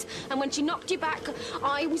to Liz, and when she knocked you back,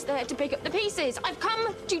 I was there to pick up the pieces. I've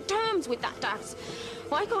come to terms with that, Dax.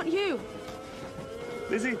 Why can't you?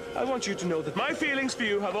 Lizzie, I want you to know that my feelings for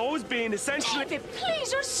you have always been essentially... David,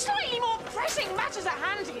 please, there's slightly more pressing matters at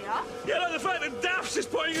hand here. Yeah, like the fact that Daph's is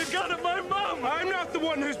pointing a gun at my mum. I'm not the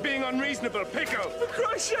one who's being unreasonable, Pickle. For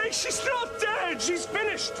Christ's sake, she's not dead. She's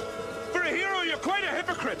finished. For a hero, you're quite a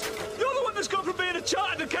hypocrite. You're the one that's gone from being a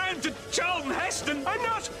chartered accountant to Charlton Heston. I'm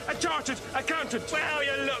not a chartered accountant. Well,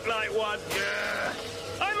 you look like one. Yeah.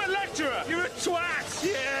 I'm a lecturer. You're a twat.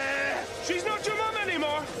 Yeah. She's not your mum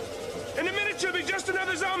anymore. In a minute, she'll be just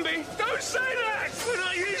another zombie. Don't say that! We're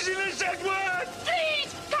not using the Z word!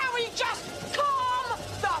 Please, can we just calm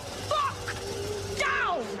the fuck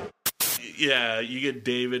down? you get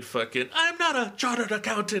David fucking, I'm not a chartered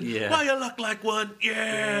accountant. Yeah. Why you look like one?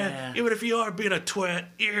 Yeah. Even if you are being a twat.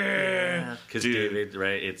 Yeah. Because David,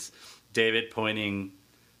 right? It's David pointing.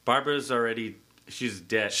 Barbara's already, she's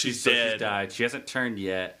dead. She's dead. She's died. She hasn't turned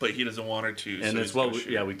yet. But he doesn't want her to. And so that's what,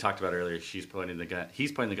 we talked about earlier. She's pointing the gun.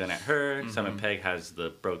 He's pointing the gun at her. Simon Pegg has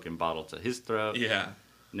the broken bottle to his throat. Yeah.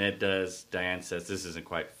 Ned does. Diane says this isn't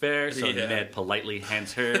quite fair, so Ned politely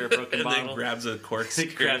hands her a broken and bottle. Then grabs a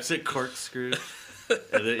corkscrew. grabs a corkscrew.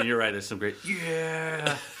 And then, you're right. There's some great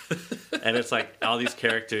and it's like all these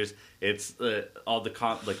characters. It's all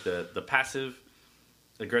the passive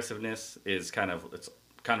aggressiveness is kind of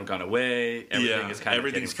gone away. Everything is kind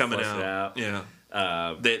everything's of coming out.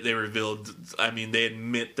 Yeah. They revealed. I mean, they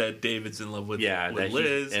admit that David's in love with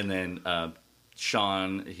Liz, and then.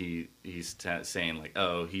 Sean, he's saying like,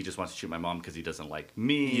 oh, he just wants to shoot my mom because he doesn't like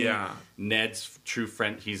me. Yeah. Ned's true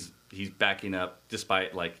friend, he's backing up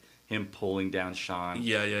despite like him pulling down Sean.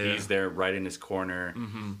 Yeah. He's there right in his corner,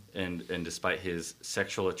 and despite his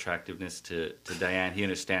sexual attractiveness to Diane, he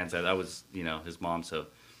understands that was his mom. So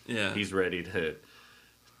he's ready to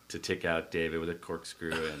take out David with a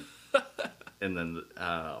corkscrew and. And then,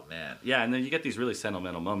 oh man, and then you get these really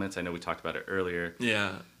sentimental moments. I know we talked about it earlier.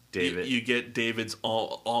 Yeah. David, you get David's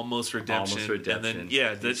almost redemption, and then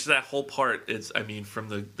that's that whole part. It's from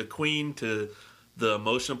the Queen to the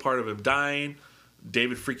emotional part of him dying,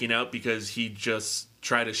 David freaking out because he just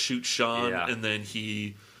tried to shoot Sean, and then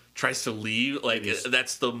he tries to leave. Like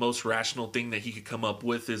that's the most rational thing that he could come up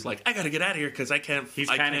with is like, I got to get out of here because I can't. He's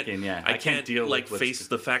panicking. I can't deal like face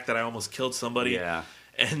the fact that I almost killed somebody. Yeah.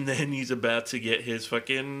 And then he's about to get his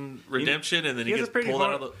fucking redemption, and then he gets pulled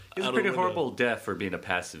out of the. He has a pretty horrible death for being a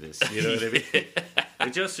pacifist. You know what I mean?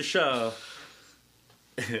 It just to show,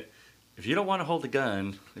 if you don't want to hold a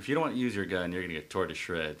gun, if you don't want to use your gun, you're going to get torn to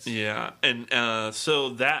shreds. Yeah, and so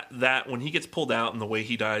that when he gets pulled out and the way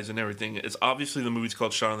he dies and everything, it's obviously the movie's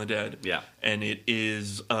called Shaun of the Dead. Yeah, and it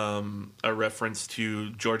is a reference to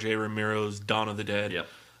George A. Romero's Dawn of the Dead. Yep,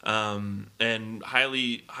 and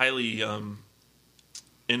highly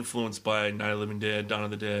influenced by Night of the Living Dead, Dawn of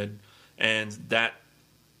the Dead, and that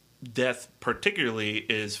death particularly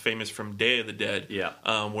is famous from Day of the Dead. Yeah,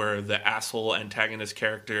 where the asshole antagonist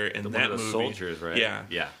character in that movie, soldiers, right?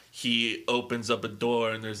 Yeah. He opens up a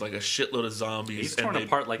door and there's like a shitload of zombies. He's torn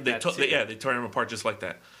apart like that too. They tore him apart just like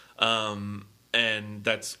that. And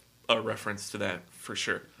that's a reference to that for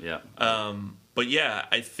sure. Yeah. But yeah,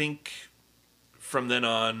 I think from then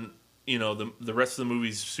on, the rest of the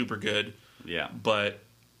movie's super good. Yeah. But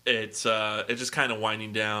it's just kind of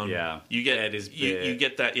winding down. Yeah, you get Ed is bit. You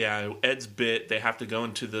get that. Yeah, Ed's bit. They have to go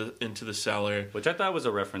into the cellar, which I thought was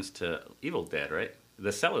a reference to Evil Dead, right?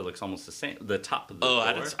 The cellar looks almost the same. The top of the door.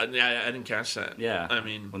 I didn't catch that. Yeah,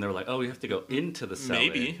 when they were like, oh, we have to go into the cellar.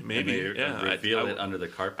 Maybe, reveal it under the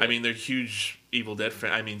carpet. They're huge Evil Dead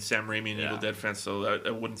fans. Sam Raimi and Evil Dead fans, so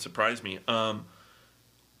that wouldn't surprise me. And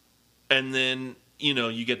then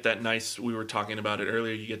you get that nice. We were talking about it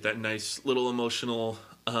earlier. You get that nice little emotional.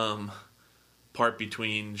 Part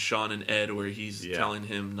between Sean and Ed where he's telling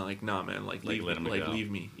him like, nah man, leave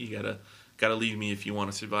me. You gotta leave me if you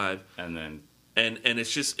want to survive. And then and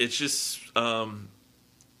it's just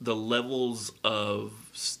the levels of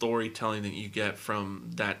storytelling that you get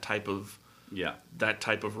from that type of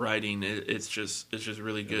writing. It's just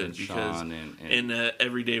really good because in an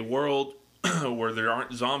everyday world where there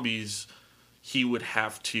aren't zombies, he would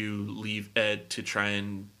have to leave Ed to try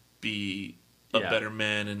and be a better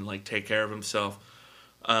man and take care of himself.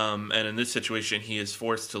 And in this situation, he is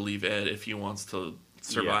forced to leave Ed if he wants to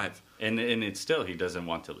survive. Yeah. And it's still, he doesn't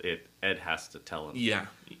want to. Ed has to tell him. Yeah.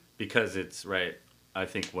 Because it's, right, I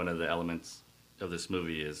think one of the elements of this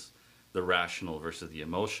movie is the rational versus the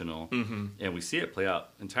emotional. Mm-hmm. And we see it play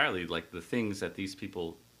out entirely. Like the things that these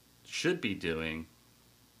people should be doing,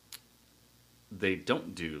 they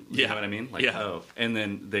don't do. You know what I mean? And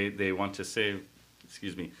then they want to save,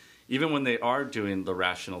 even when they are doing the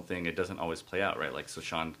rational thing, it doesn't always play out, right? So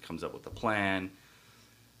Sean comes up with a plan.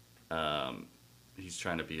 He's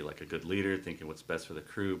trying to be like a good leader, thinking what's best for the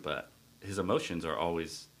crew, but his emotions are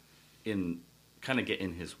always get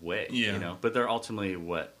in his way, But they're ultimately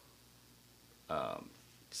what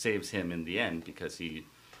saves him in the end because he,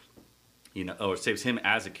 or saves him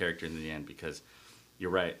as a character in the end because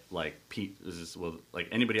you're right. Like Pete,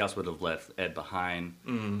 anybody else would have left Ed behind.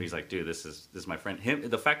 Mm-hmm. He's like, dude, this is my friend.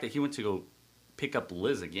 The fact that he went to go pick up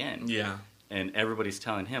Liz again. Yeah. And everybody's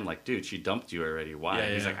telling him like, dude, she dumped you already. Why?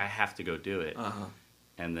 Yeah, He's like, I have to go do it. Uh-huh.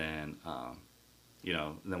 And then,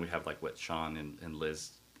 then we have Sean and Liz,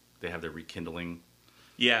 they have their rekindling.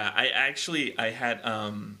 Yeah, I had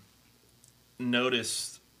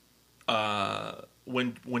noticed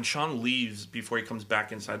when Sean leaves before he comes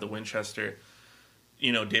back inside the Winchester,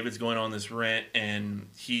 you know, David's going on this rant and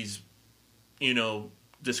he's, you know,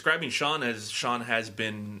 describing Sean as Sean has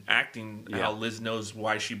been acting, how Liz knows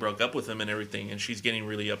why she broke up with him and everything, and she's getting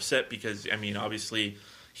really upset because, I mean, obviously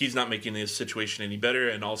he's not making this situation any better,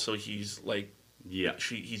 and also he's like,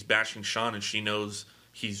 he's bashing Sean, and she knows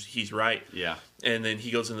he's right. Yeah. And then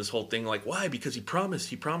he goes in this whole thing like, why? Because he promised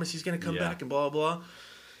he's going to come back and blah, blah, blah.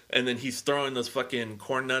 And then he's throwing those fucking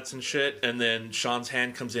corn nuts and shit, and then Sean's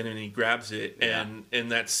hand comes in and he grabs it, and in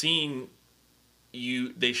that scene,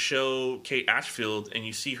 they show Kate Ashfield and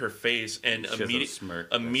you see her face, and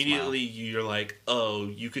immediately you're like, oh,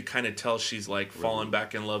 you could kind of tell she's like falling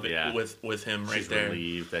back in love with him right there. She's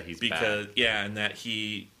relieved that he's back. And that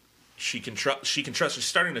she can trust. She's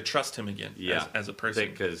starting to trust him again as a person,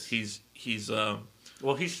 because he's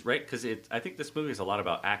well, he's right, because I think this movie is a lot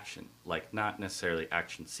about action, like not necessarily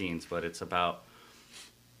action scenes, but it's about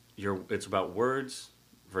words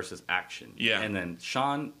versus action. Yeah. And then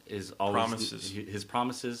Sean is always his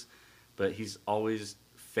promises, but he's always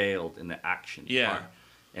failed in the action part.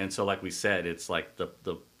 And so, like we said, it's like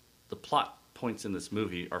the plot points in this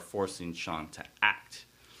movie are forcing Sean to act.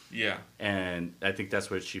 Yeah. And I think that's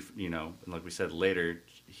what she, you know, like we said later,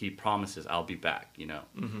 he promises, I'll be back, you know.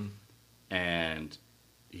 Mm-hmm. And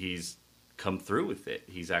he's come through with it.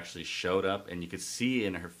 He's actually showed up, and you could see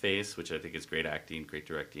in her face, which I think is great acting, great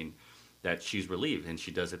directing, that she's relieved, and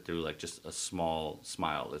she does it through like just a small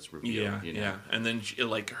smile that's revealed. Yeah. And then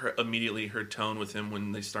immediately her tone with him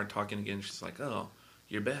when they start talking again, she's like, "Oh,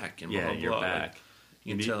 you're back," and blah, blah, you're blah. back. Like,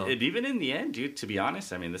 you can tell. And even in the end, dude, to be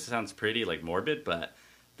honest, I mean, this sounds pretty like morbid, but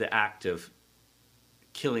the act of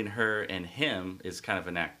killing her and him is kind of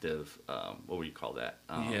an act of what would you call that?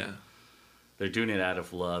 They're doing it out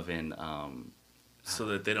of love and so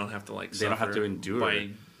that they don't have to they don't have to endure by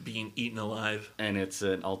being eaten alive. And it's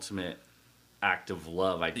an ultimate act of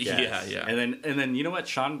love, I guess. Yeah. And then you know what?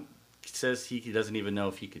 Sean says he doesn't even know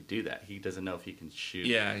if he could do that. He doesn't know if he can shoot.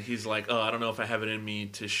 Yeah, he's like, oh, I don't know if I have it in me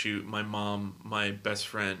to shoot my mom, my best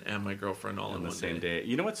friend, and my girlfriend all in the one same day.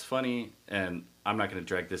 You know what's funny? And I'm not going to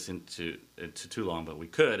drag this into too long, but we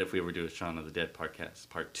could if we were doing Shaun of the Dead podcast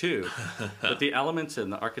part 2. But the elements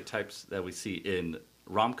and the archetypes that we see in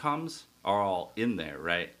rom-coms are all in there,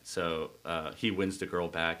 right? So he wins the girl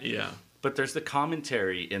back. Yeah. But there's the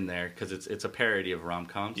commentary in there because it's a parody of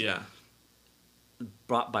rom-coms. Yeah.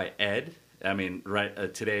 Brought by Ed. I mean,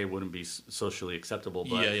 right today wouldn't be socially acceptable,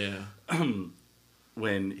 but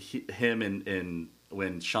when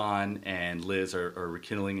when Sean and Liz are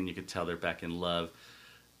rekindling and you can tell they're back in love,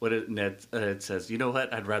 Ned says, you know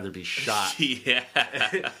what? I'd rather be shot. Yeah.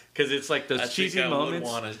 Because it's like those cheesy moments.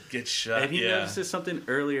 I would want to get shot. And he notices something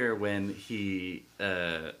earlier when he,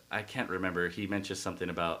 I can't remember, he mentions something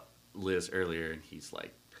about Liz earlier and he's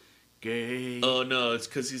like, gay. Oh no, it's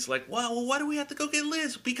because he's like, wow, well, why do we have to go get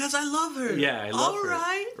Liz? Because I love her. Yeah, I love her.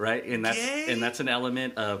 Right. Right, and that's an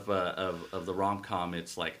element of the rom-com.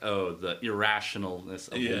 It's like, oh, the irrationalness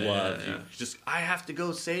of love. Yeah. I have to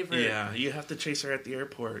go save her. Yeah, you have to chase her at the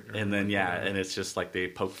airport. And then and it's just like they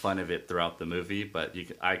poke fun of it throughout the movie, but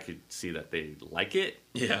I could see that they like it.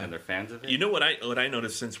 Yeah, and they're fans of it. You know what I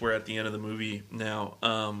noticed since we're at the end of the movie now?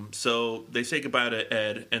 So they say goodbye to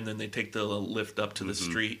Ed, and then they take the lift up to the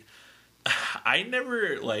street. I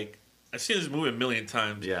never, I've seen this movie a million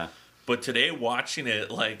times. Yeah. But today, watching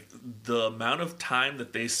it, the amount of time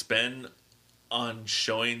that they spend on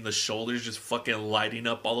showing the shoulders just fucking lighting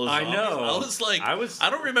up all those zombies. I know. I was like,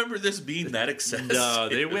 I don't remember this being that excessive. No,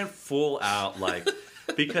 they went full out,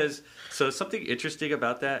 because, so something interesting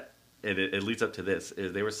about that, and it leads up to this,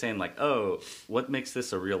 is they were saying, oh, what makes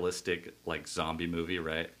this a realistic, zombie movie,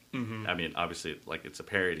 right? Mm-hmm. I mean, obviously, it's a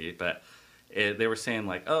parody, but they were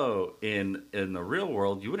saying in the real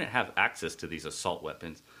world you wouldn't have access to these assault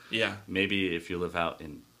weapons. Yeah, maybe if you live out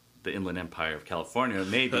in the Inland Empire of California,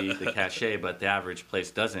 maybe the cachet, but the average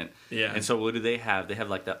place doesn't. Yeah, and so what do they have? They have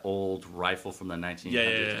that old rifle from the 1900s.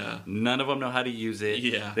 Yeah. None of them know how to use it.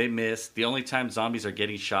 Yeah, they miss. The only time zombies are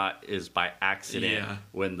getting shot is by accident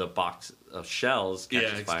when the box of shells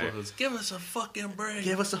catches fire. Explodes. Give us a fucking break.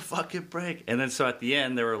 Give us a fucking break. And then so at the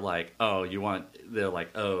end they were like, oh, they're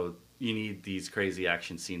like, oh, you need these crazy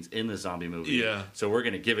action scenes in the zombie movie. Yeah. So we're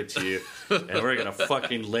going to give it to you, and we're going to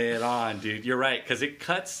fucking lay it on, dude. You're right, because it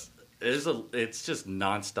cuts. It's just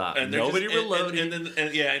nonstop. And nobody reloading. And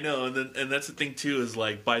I know. And that's the thing, too, is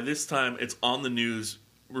by this time, it's on the news,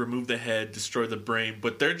 remove the head, destroy the brain,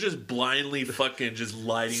 but they're just blindly fucking just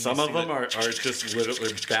lighting. Some of them are just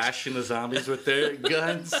literally bashing the zombies with their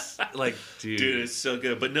guns. Dude. Dude, it's so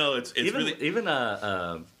good. But no, it's even really... Even,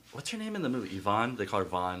 what's her name in the movie? Yvonne. They call her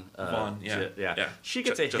Vaughn. Vaughn, yeah. Yeah. She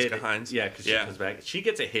gets a Jessica hit. Hines. Yeah, because she comes back. She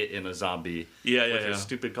gets a hit in a zombie. Yeah, with her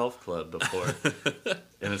stupid golf club before.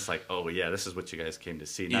 And it's like, oh, yeah, this is what you guys came to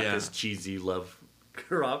see. Not this cheesy love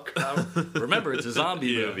rom-com. Remember, it's a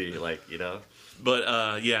zombie movie. Like, you know. But,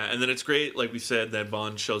 and then it's great, like we said, that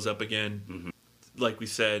Vaughn shows up again. Mm-hmm. Like we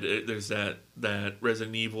said, there's that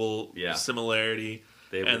Resident Evil similarity.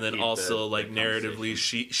 And then also, like, narratively,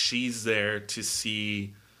 she's there to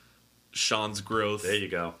see Sean's growth. There you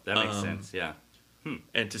go. That makes sense, yeah.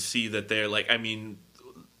 And to see that they're, like, I mean,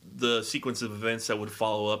 the sequence of events that would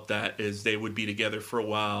follow up that is they would be together for a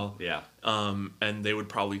while. Yeah. And they would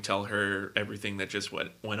probably tell her everything that just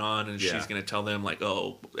went on, and she's going to tell them, like,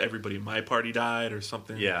 oh, everybody in my party died or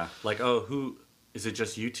something. Yeah. Like, oh, who... Is it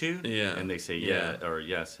just you two? Yeah. And they say or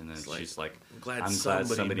yes, and then she's like, I'm glad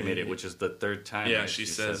somebody made it, which is the third time. Yeah, she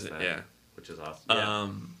says it, that, which is awesome. Yeah.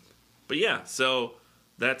 But yeah, so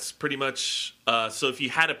that's pretty much. So if you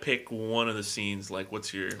had to pick one of the scenes, like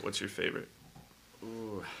what's your favorite?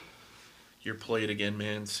 Ooh. Your play it again,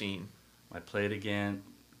 man scene. My play it again,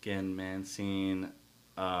 man scene.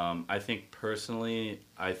 I think personally,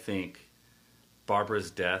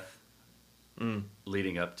 Barbara's death.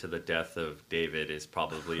 Leading up to the death of David is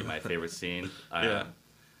probably my favorite scene.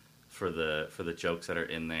 For the jokes that are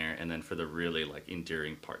in there, and then for the really like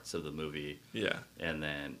endearing parts of the movie. Yeah. And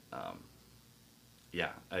then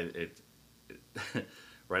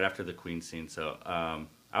right after the Queen scene. So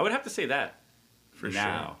I would have to say that for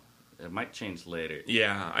now. Sure. It might change later.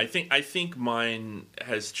 Yeah, I think mine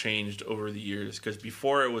has changed over the years, because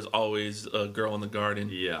before it was always a Girl in the Garden.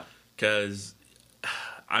 Yeah. Because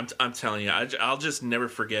I'm telling you, I'll just never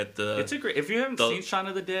forget the... It's a great... If you haven't seen Shaun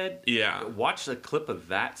of the Dead, watch the clip of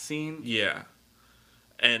that scene. Yeah.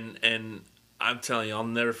 And I'm telling you, I'll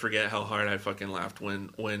never forget how hard I fucking laughed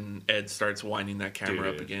when Ed starts winding that camera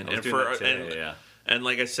up again. And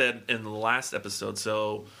like I said in the last episode,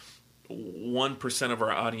 so 1% of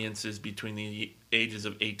our audience is between the ages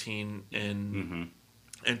of 18 and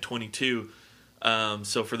 22.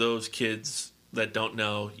 So for those kids that don't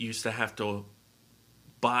know, you used to have to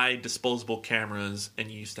buy disposable cameras,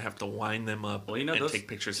 and you used to have to wind them up and take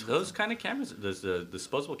pictures. Those kind of cameras, the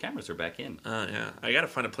disposable cameras are back in. Yeah, I got to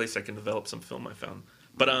find a place I can develop some film I found.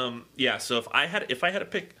 But so if I had to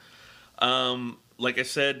pick, like I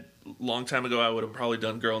said, long time ago, I would have probably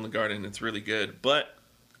done Girl in the Garden. It's really good, but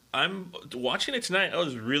I'm watching it tonight. I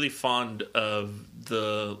was really fond of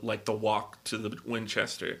the walk to the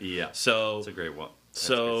Winchester. Yeah, so it's a great walk.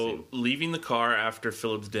 So leaving the car after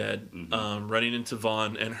Philip's dead, running into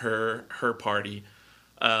Vaughn and her party,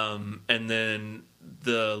 and then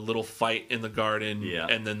the little fight in the garden,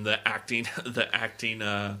 and then the acting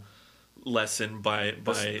lesson by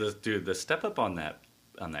the step up on that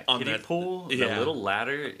kiddie pool, the little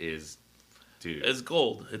ladder is, dude, it's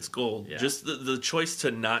gold. It's gold. Yeah. Just the choice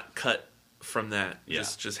to not cut from that,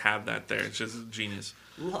 just have that there. It's just genius.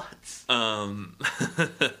 Lots.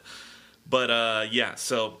 But,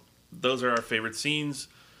 so those are our favorite scenes.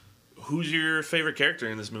 Who's your favorite character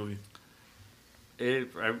in this movie?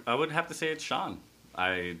 I would have to say it's Sean.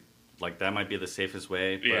 That might be the safest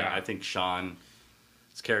way, but I think Sean's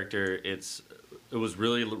character, it was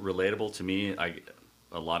really relatable to me.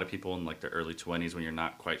 A lot of people in like the early 20s, when you're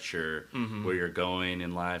not quite sure where you're going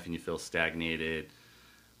in life and you feel stagnated.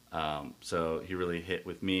 So he really hit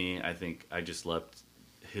with me. I think I just loved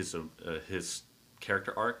his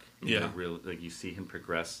character arc. You see him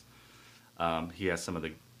progress. He has some of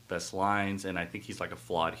the best lines, and I think he's like a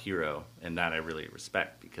flawed hero, and that I really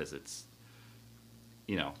respect, because it's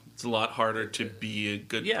a lot harder to be a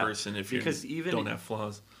good person if you don't have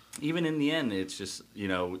flaws. Even in the end, it's just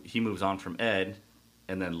he moves on from Ed,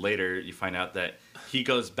 and then later you find out that he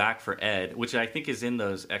goes back for Ed, which I think is in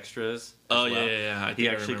those extras. Oh well. Yeah. He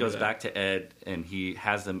actually goes back to Ed, and he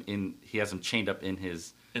has them chained up in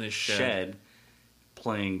his shed.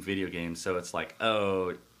 Playing video games, so it's like,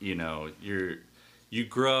 you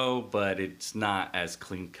grow, but it's not as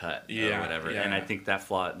clean cut or whatever. Yeah. And I think that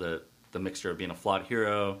the mixture of being a flawed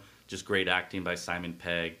hero, just great acting by Simon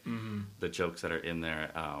Pegg, the jokes that are in there.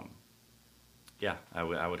 I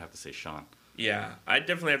would have to say Sean. Yeah, I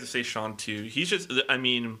definitely have to say Sean too. He's just, I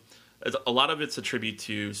mean, a lot of it's a tribute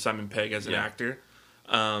to Simon Pegg as an actor.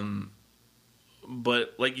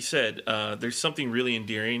 But like you said, there's something really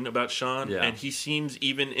endearing about Sean, and he seems,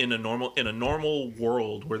 even in a normal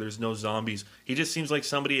world where there's no zombies, he just seems like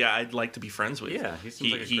somebody I'd like to be friends with. Yeah, he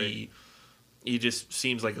seems like a great... He just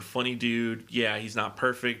seems like a funny dude. Yeah, he's not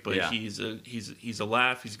perfect, but he's a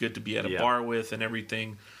laugh. He's good to be at a bar with and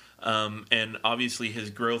everything. And obviously his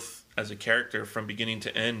growth as a character from beginning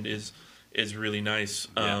to end is is really nice.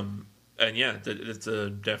 Yeah. And yeah, it's a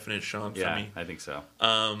definite Sean for me. I think so.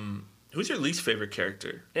 Who's your least favorite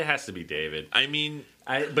character? It has to be David. I mean,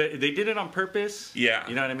 but they did it on purpose. Yeah.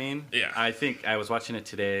 You know what I mean? Yeah. I think I was watching it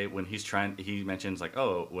today when he mentions like,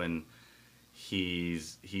 oh, when he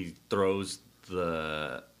throws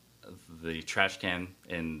the trash can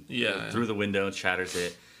and through the window and shatters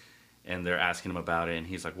it, and they're asking him about it, and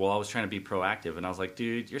he's like, well, I was trying to be proactive. And I was like,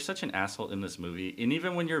 dude, you're such an asshole in this movie, and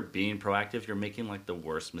even when you're being proactive, you're making like the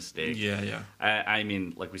worst mistake. I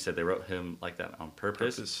mean, like we said, they wrote him like that on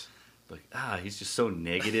purpose. Like, he's just so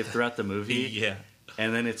negative throughout the movie. Yeah.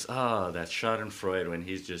 And then it's that Schadenfreude when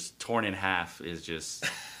he's just torn in half is just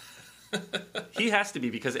he has to be,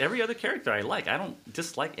 because every other character I like. I don't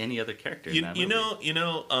dislike any other character in that movie.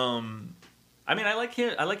 I mean, I like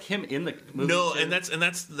him in the movie. No, too. and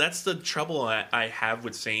that's the trouble I have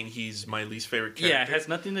with saying he's my least favorite character. Yeah, it has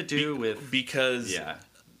nothing to do with because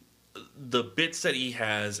the bits that he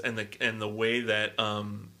has and the way that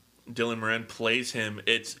Dylan Moran plays him,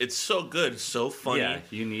 it's so good, so funny. Yeah,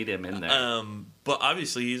 you need him in there. But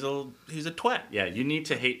obviously he's a twat. Yeah, you need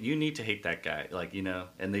to hate that guy, like, you know.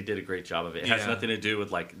 And they did a great job of it. It has nothing to do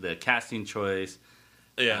with like the casting choice.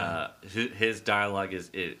 Yeah, his dialogue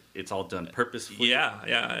it's all done purposefully. Yeah,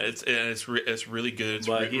 it's really good. It's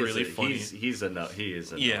really funny. He is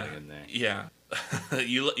annoying in there. Yeah.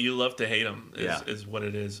 you love to hate him is what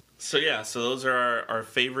it is. So those are our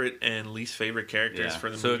favorite and least favorite characters for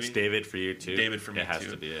the movie. So it's David for you too. David for me it has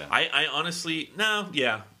too. To be, yeah. I honestly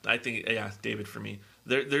I think David for me.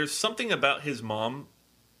 There's something about his mom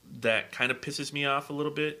that kind of pisses me off a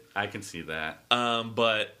little bit. I can see that.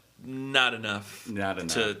 But not enough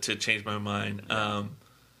to change my mind.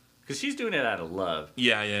 Because she's doing it out of love.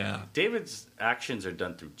 Yeah. David's actions are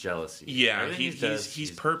done through jealousy. Yeah,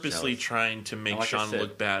 he's purposely trying to make Sean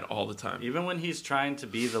look bad all the time. Even when he's trying to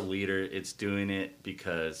be the leader, it's doing it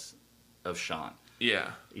because of Sean.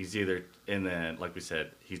 Yeah. He's either, and then, like we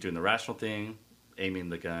said, he's doing the rational thing, aiming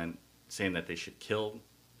the gun, saying that they should kill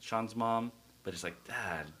Sean's mom, but it's like,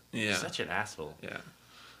 Dad, you're such an asshole. Yeah.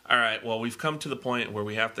 All right, well, we've come to the point where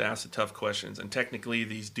we have to ask the tough questions, and technically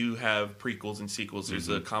these do have prequels and sequels. There's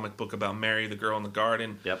a comic book about Mary, the girl in the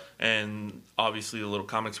garden, and obviously the little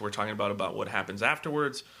comics we're talking about what happens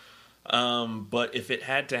afterwards. But if it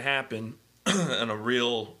had to happen in a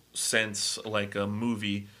real sense, like a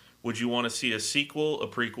movie, would you want to see a sequel, a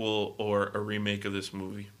prequel, or a remake of this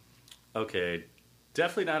movie? Okay,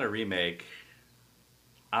 definitely not a remake.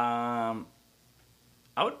 I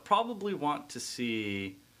would probably want to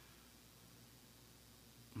see...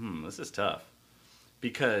 this is tough.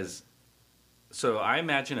 Because, so I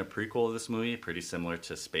imagine a prequel of this movie pretty similar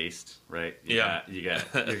to Spaced, right? You're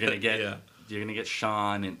gonna get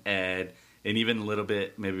Sean and Ed, and even a little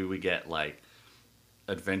bit, maybe we get like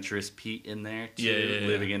Adventurous Pete in there too,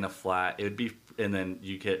 living in a flat. It would be, and then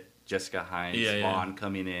you get Jessica Hines, Vaughn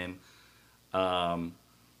coming in.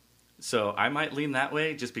 So I might lean that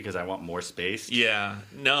way just because I want more space. Yeah,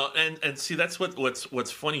 no, and see that's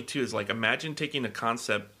what's funny too is like imagine taking a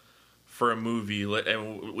concept for a movie,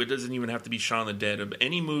 and it doesn't even have to be Shaun of the Dead.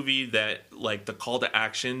 Any movie that like the call to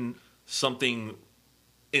action, something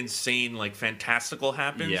insane like fantastical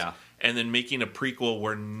happens, and then making a prequel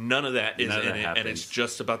where none of that is in it, and it's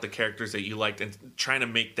just about the characters that you liked, and trying to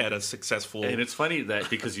make that a successful. And it's funny that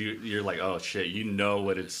because you're like, oh shit, you know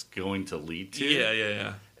what it's going to lead to.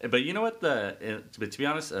 Yeah. But you know what? But to be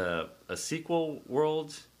honest, a sequel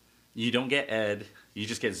world, you don't get Ed. You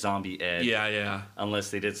just get zombie Ed. Yeah. Unless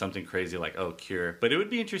they did something crazy like Cure. But it would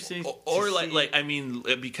be interesting. Or like I mean,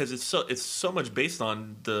 because it's so much based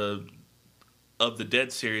on the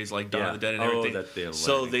Dead series, like Dawn of the Dead and everything.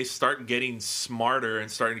 So they start getting smarter and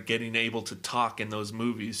start getting able to talk in those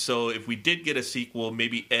movies. So if we did get a sequel,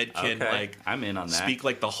 maybe Ed can I'm in on that. Speak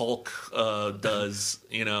like the Hulk does,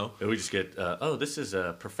 you know. And we just get this is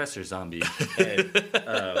Professor Zombie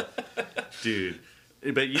Ed. Dude.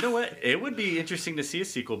 But you know what? It would be interesting to see a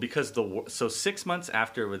sequel because 6 months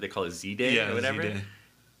after what they call a Z-Day or whatever. Z-Day.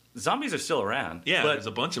 Zombies are still around. Yeah, but there's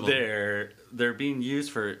a bunch of them. They're being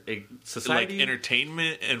used for society, like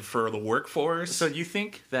entertainment and for the workforce. So you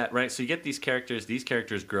think that, right? So you get these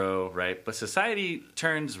characters grow, right? But society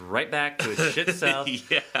turns right back to its shit self.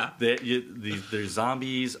 Their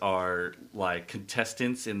zombies are like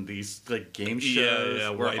contestants in these like game shows. Yeah,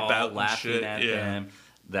 we're all laughing at them.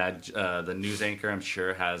 That the news anchor, I'm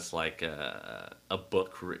sure, has like a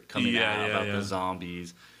book coming out about the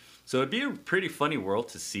zombies. So it'd be a pretty funny world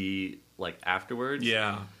to see, like, afterwards.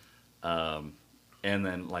 Yeah. And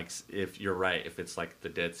then, like, if you're right, if it's like the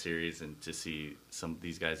Dead series and to see some of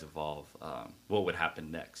these guys evolve, what would happen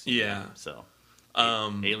next? Yeah. So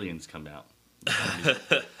Aliens come out.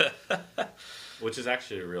 Which is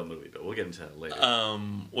actually a real movie, but we'll get into that later.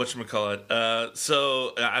 Whatchamacallit?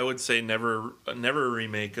 So I would say never a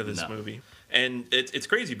remake of this movie. And it's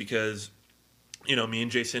crazy because, you know, me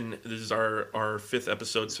and Jason, this is our 5th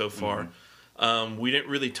episode so far. We didn't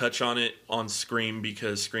really touch on it on Scream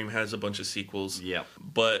because Scream has a bunch of sequels. Yeah.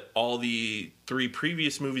 But all the 3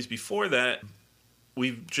 previous movies before that,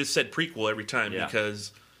 we've just said prequel every time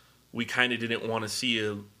because we kind of didn't want to see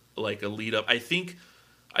a lead up. I think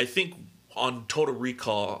on Total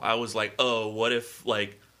Recall, I was like, oh, what if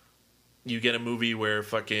like you get a movie where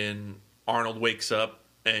fucking Arnold wakes up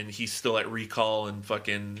and he's still at recall and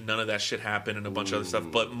fucking none of that shit happened and a bunch of other stuff.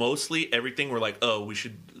 But mostly everything we're like, oh, we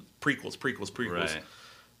should prequels. Right.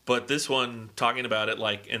 But this one, talking about it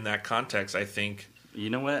like in that context, I think, you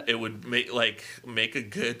know what, it would make a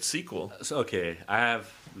good sequel. So, okay, I have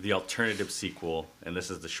the alternative sequel, and this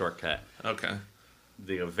is the shortcut. Okay.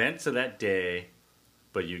 The events of that day,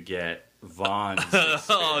 but you get Vaughn's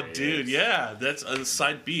oh, dude, yeah, that's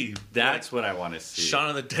side B. That's what I want to see. Shaun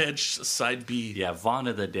of the Dead, side B. Yeah, Vaughn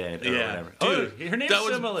of the Dead, or whatever. Dude, her name's that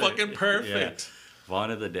was similar. fucking perfect. Yeah.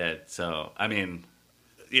 Vaughn of the Dead. So, I mean,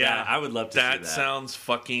 yeah, I would love to see that. That sounds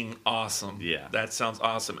fucking awesome. Yeah. That sounds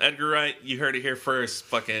awesome. Edgar Wright, you heard it here first.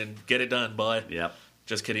 Fucking get it done, bud. Yep.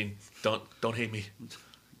 Just kidding. Don't hate me.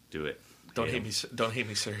 Do it. Don't hate me. Don't hate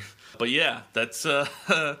me, sir. But yeah, that's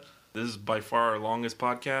this is by far our longest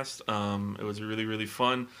podcast. It was really, really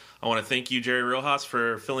fun. I want to thank you, Jerry Rojas,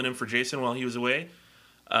 for filling in for Jason while he was away.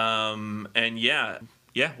 And yeah,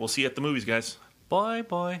 we'll see you at the movies, guys.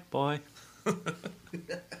 Bye.